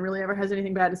 but no one really ever has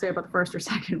anything bad to say about the first or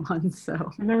second one. So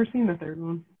I've never seen the third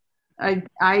one.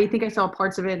 I think I saw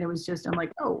parts of it, and it was just I'm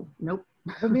like, oh nope.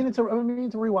 I'm meaning to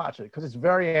rewatch it because it's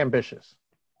very ambitious.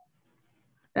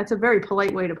 That's a very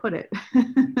polite way to put it.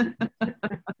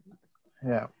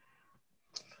 Yeah.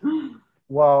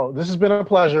 Well, this has been a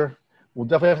pleasure. We'll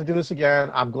definitely have to do this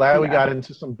again. I'm glad we got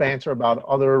into some banter about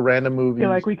other random movies. I feel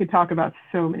like we could talk about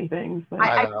so many things. But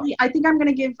I think I'm going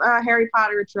to give Harry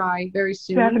Potter a try very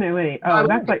soon. Definitely. Oh,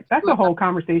 that's a whole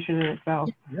conversation in itself.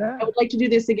 Yeah. I would like to do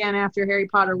this again after Harry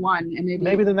Potter 1. And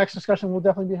maybe the next discussion will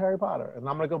definitely be Harry Potter. And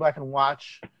I'm going to go back and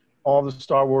watch all the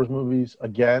Star Wars movies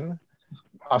again.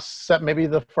 I'll set maybe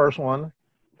the first one.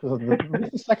 Because the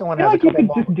second one has a couple you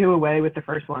could just do away with the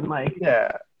first one.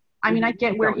 I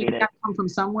get where he got to come from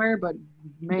somewhere, but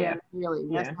really.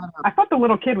 Yeah. I thought the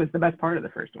little kid was the best part of the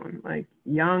first one. Like,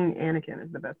 young Anakin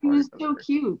is the best part. He was so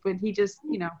cute, but he just,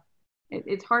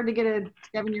 It's hard to get a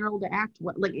 7-year-old to act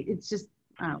what like it's just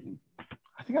I don't know.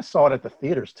 I think I saw it at the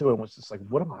theaters too, and was just like,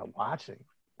 "What am I watching?"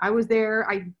 I was there.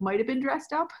 I might have been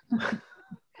dressed up.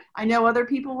 I know other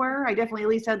people were. I definitely at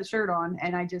least had the shirt on,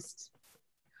 and I just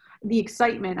the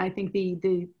excitement. I think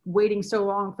the waiting so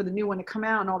long for the new one to come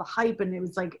out and all the hype, and it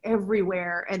was like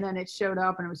everywhere, and then it showed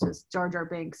up, and it was just Jar Jar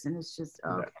Binks, and it's just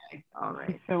okay, all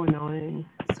right. It's so annoying.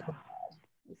 It's so bad.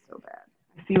 It's so bad.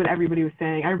 I see what everybody was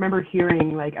saying. I remember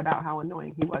hearing like about how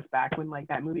annoying he was back when like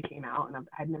that movie came out, and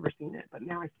I'd never seen it, but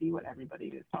now I see what everybody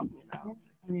is talking about.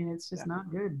 I mean, it's just not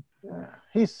good. Yeah,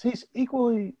 he's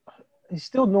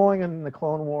still annoying in the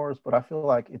Clone Wars, but I feel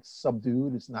like it's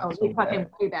subdued. It's not. They cut him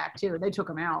way back too. They took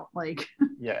him out. Like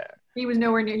yeah, he was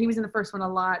nowhere near. He was in the first one a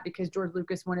lot because George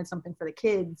Lucas wanted something for the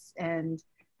kids and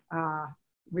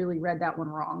really read that one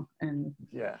wrong and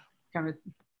kind of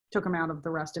took him out of the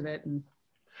rest of it and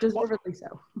deservedly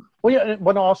so. Well, yeah,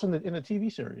 but also in the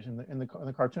TV series in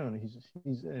the cartoon,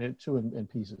 he's in it too in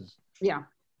pieces. Yeah.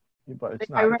 But it's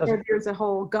not, I remember there's a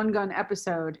whole Gun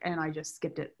episode, and I just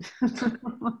skipped it.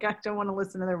 Like I don't want to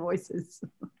listen to their voices.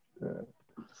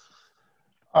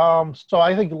 So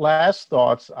I think last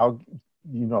thoughts. I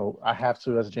have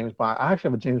to as a James Bond. I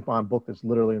actually have a James Bond book that's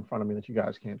literally in front of me that you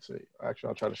guys can't see. Actually,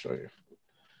 I'll try to show you.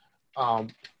 I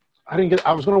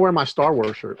was going to wear my Star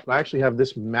Wars shirt, but I actually have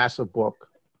this massive book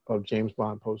of James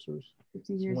Bond posters. It's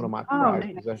one of my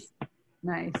prizes.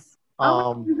 Nice.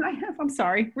 I'm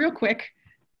sorry. Real quick.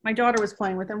 My daughter was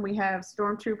playing with them. We have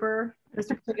Stormtrooper,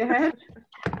 Mr. Potato Head,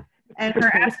 and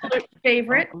her absolute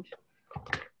favorite,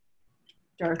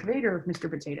 Darth Vader, Mr.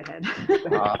 Potato Head.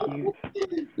 Cute.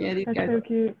 Yeah, these That's guys. So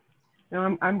cute.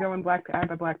 No, I'm going black. I have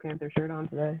a Black Panther shirt on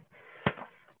today.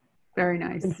 Very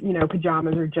nice. And,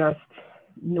 pajamas are just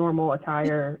normal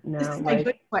attire now. This is my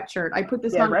good sweatshirt. I put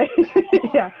this on. Right?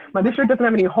 Yeah. This shirt doesn't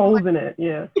have any holes in it.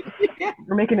 Yeah.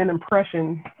 We're making an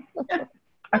impression.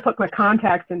 I put my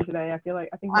contacts in today. I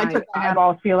think my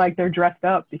eyeballs feel like they're dressed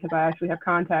up because I actually have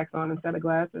contacts on instead of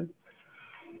glasses.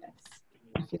 Yes.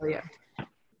 I feel you.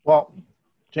 Well,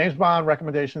 James Bond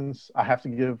recommendations I have to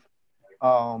give.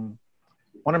 On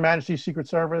Her Majesty's Secret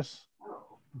Service,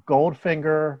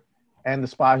 Goldfinger, and The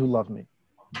Spy Who Loved Me.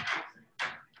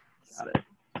 Got it.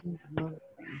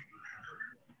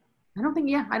 I don't think.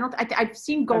 Yeah, I've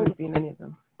seen Gold. I haven't seen any of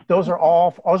them. Those are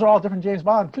all different James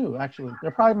Bond too. Actually,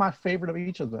 they're probably my favorite of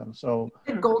each of them. So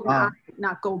Goldeneye,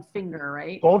 not Goldfinger,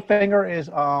 right? Goldfinger is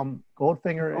Sean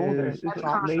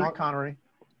Connery. Connery.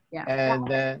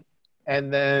 Yeah.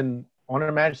 And then On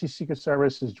Her Majesty's Secret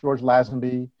Service is George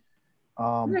Lazenby.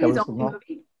 That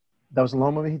was the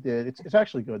lone movie he did. It's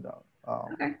actually good though.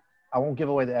 Okay. I won't give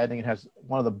away the ending. It has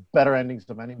one of the better endings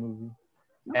of any movie.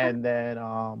 Okay. And then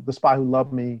The Spy Who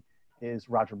Loved Me is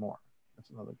Roger Moore. That's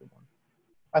another good one.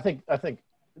 I think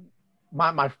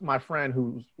my friend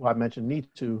who I mentioned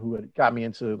Neetu, who had got me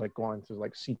into going to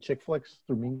see chick flicks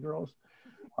through Mean Girls.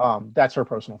 That's her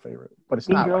personal favorite, but it's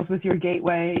not. Mean Girls was your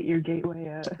gateway.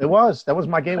 That was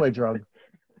my gateway drug.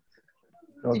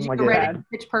 Did you go right to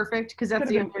Pitch Perfect? Because that's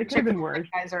the only chick worse.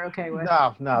 guys are okay with.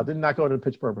 No, did not go to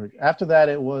Pitch Perfect. After that,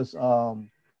 it was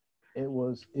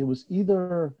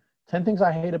either 10 Things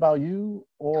I Hate About You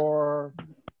or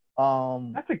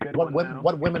that's a good one.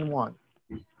 What Women Want.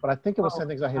 But I think it was 10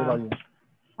 Things I Hate About You.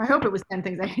 I hope it was 10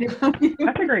 Things I Hate About You.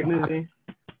 That's a great movie.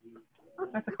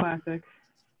 That's a classic.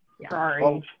 Yeah. For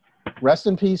our age. Rest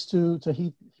in peace to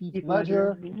Heath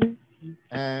Ledger.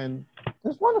 And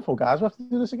it's wonderful, guys. We'll have to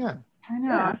do this again. I know.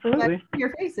 Yeah, absolutely.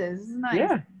 Your faces. This is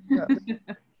nice. Yeah.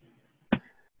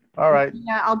 All right.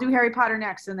 Yeah, I'll do Harry Potter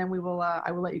next, and then we will.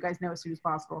 I will let you guys know as soon as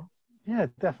possible. Yeah,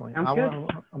 definitely. I'm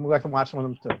going to watch some of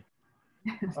them too.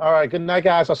 All right. Good night,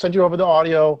 guys. I'll send you over the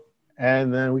audio,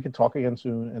 and then we can talk again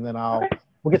soon. And then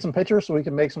we'll get some pictures so we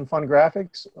can make some fun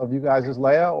graphics of you guys as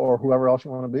Leia or whoever else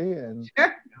you want to be, and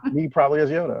me probably as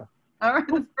Yoda. All right,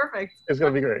 that's perfect. It's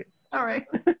going to be great. All right.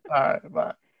 All right.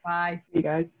 Bye. Bye. See you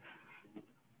guys.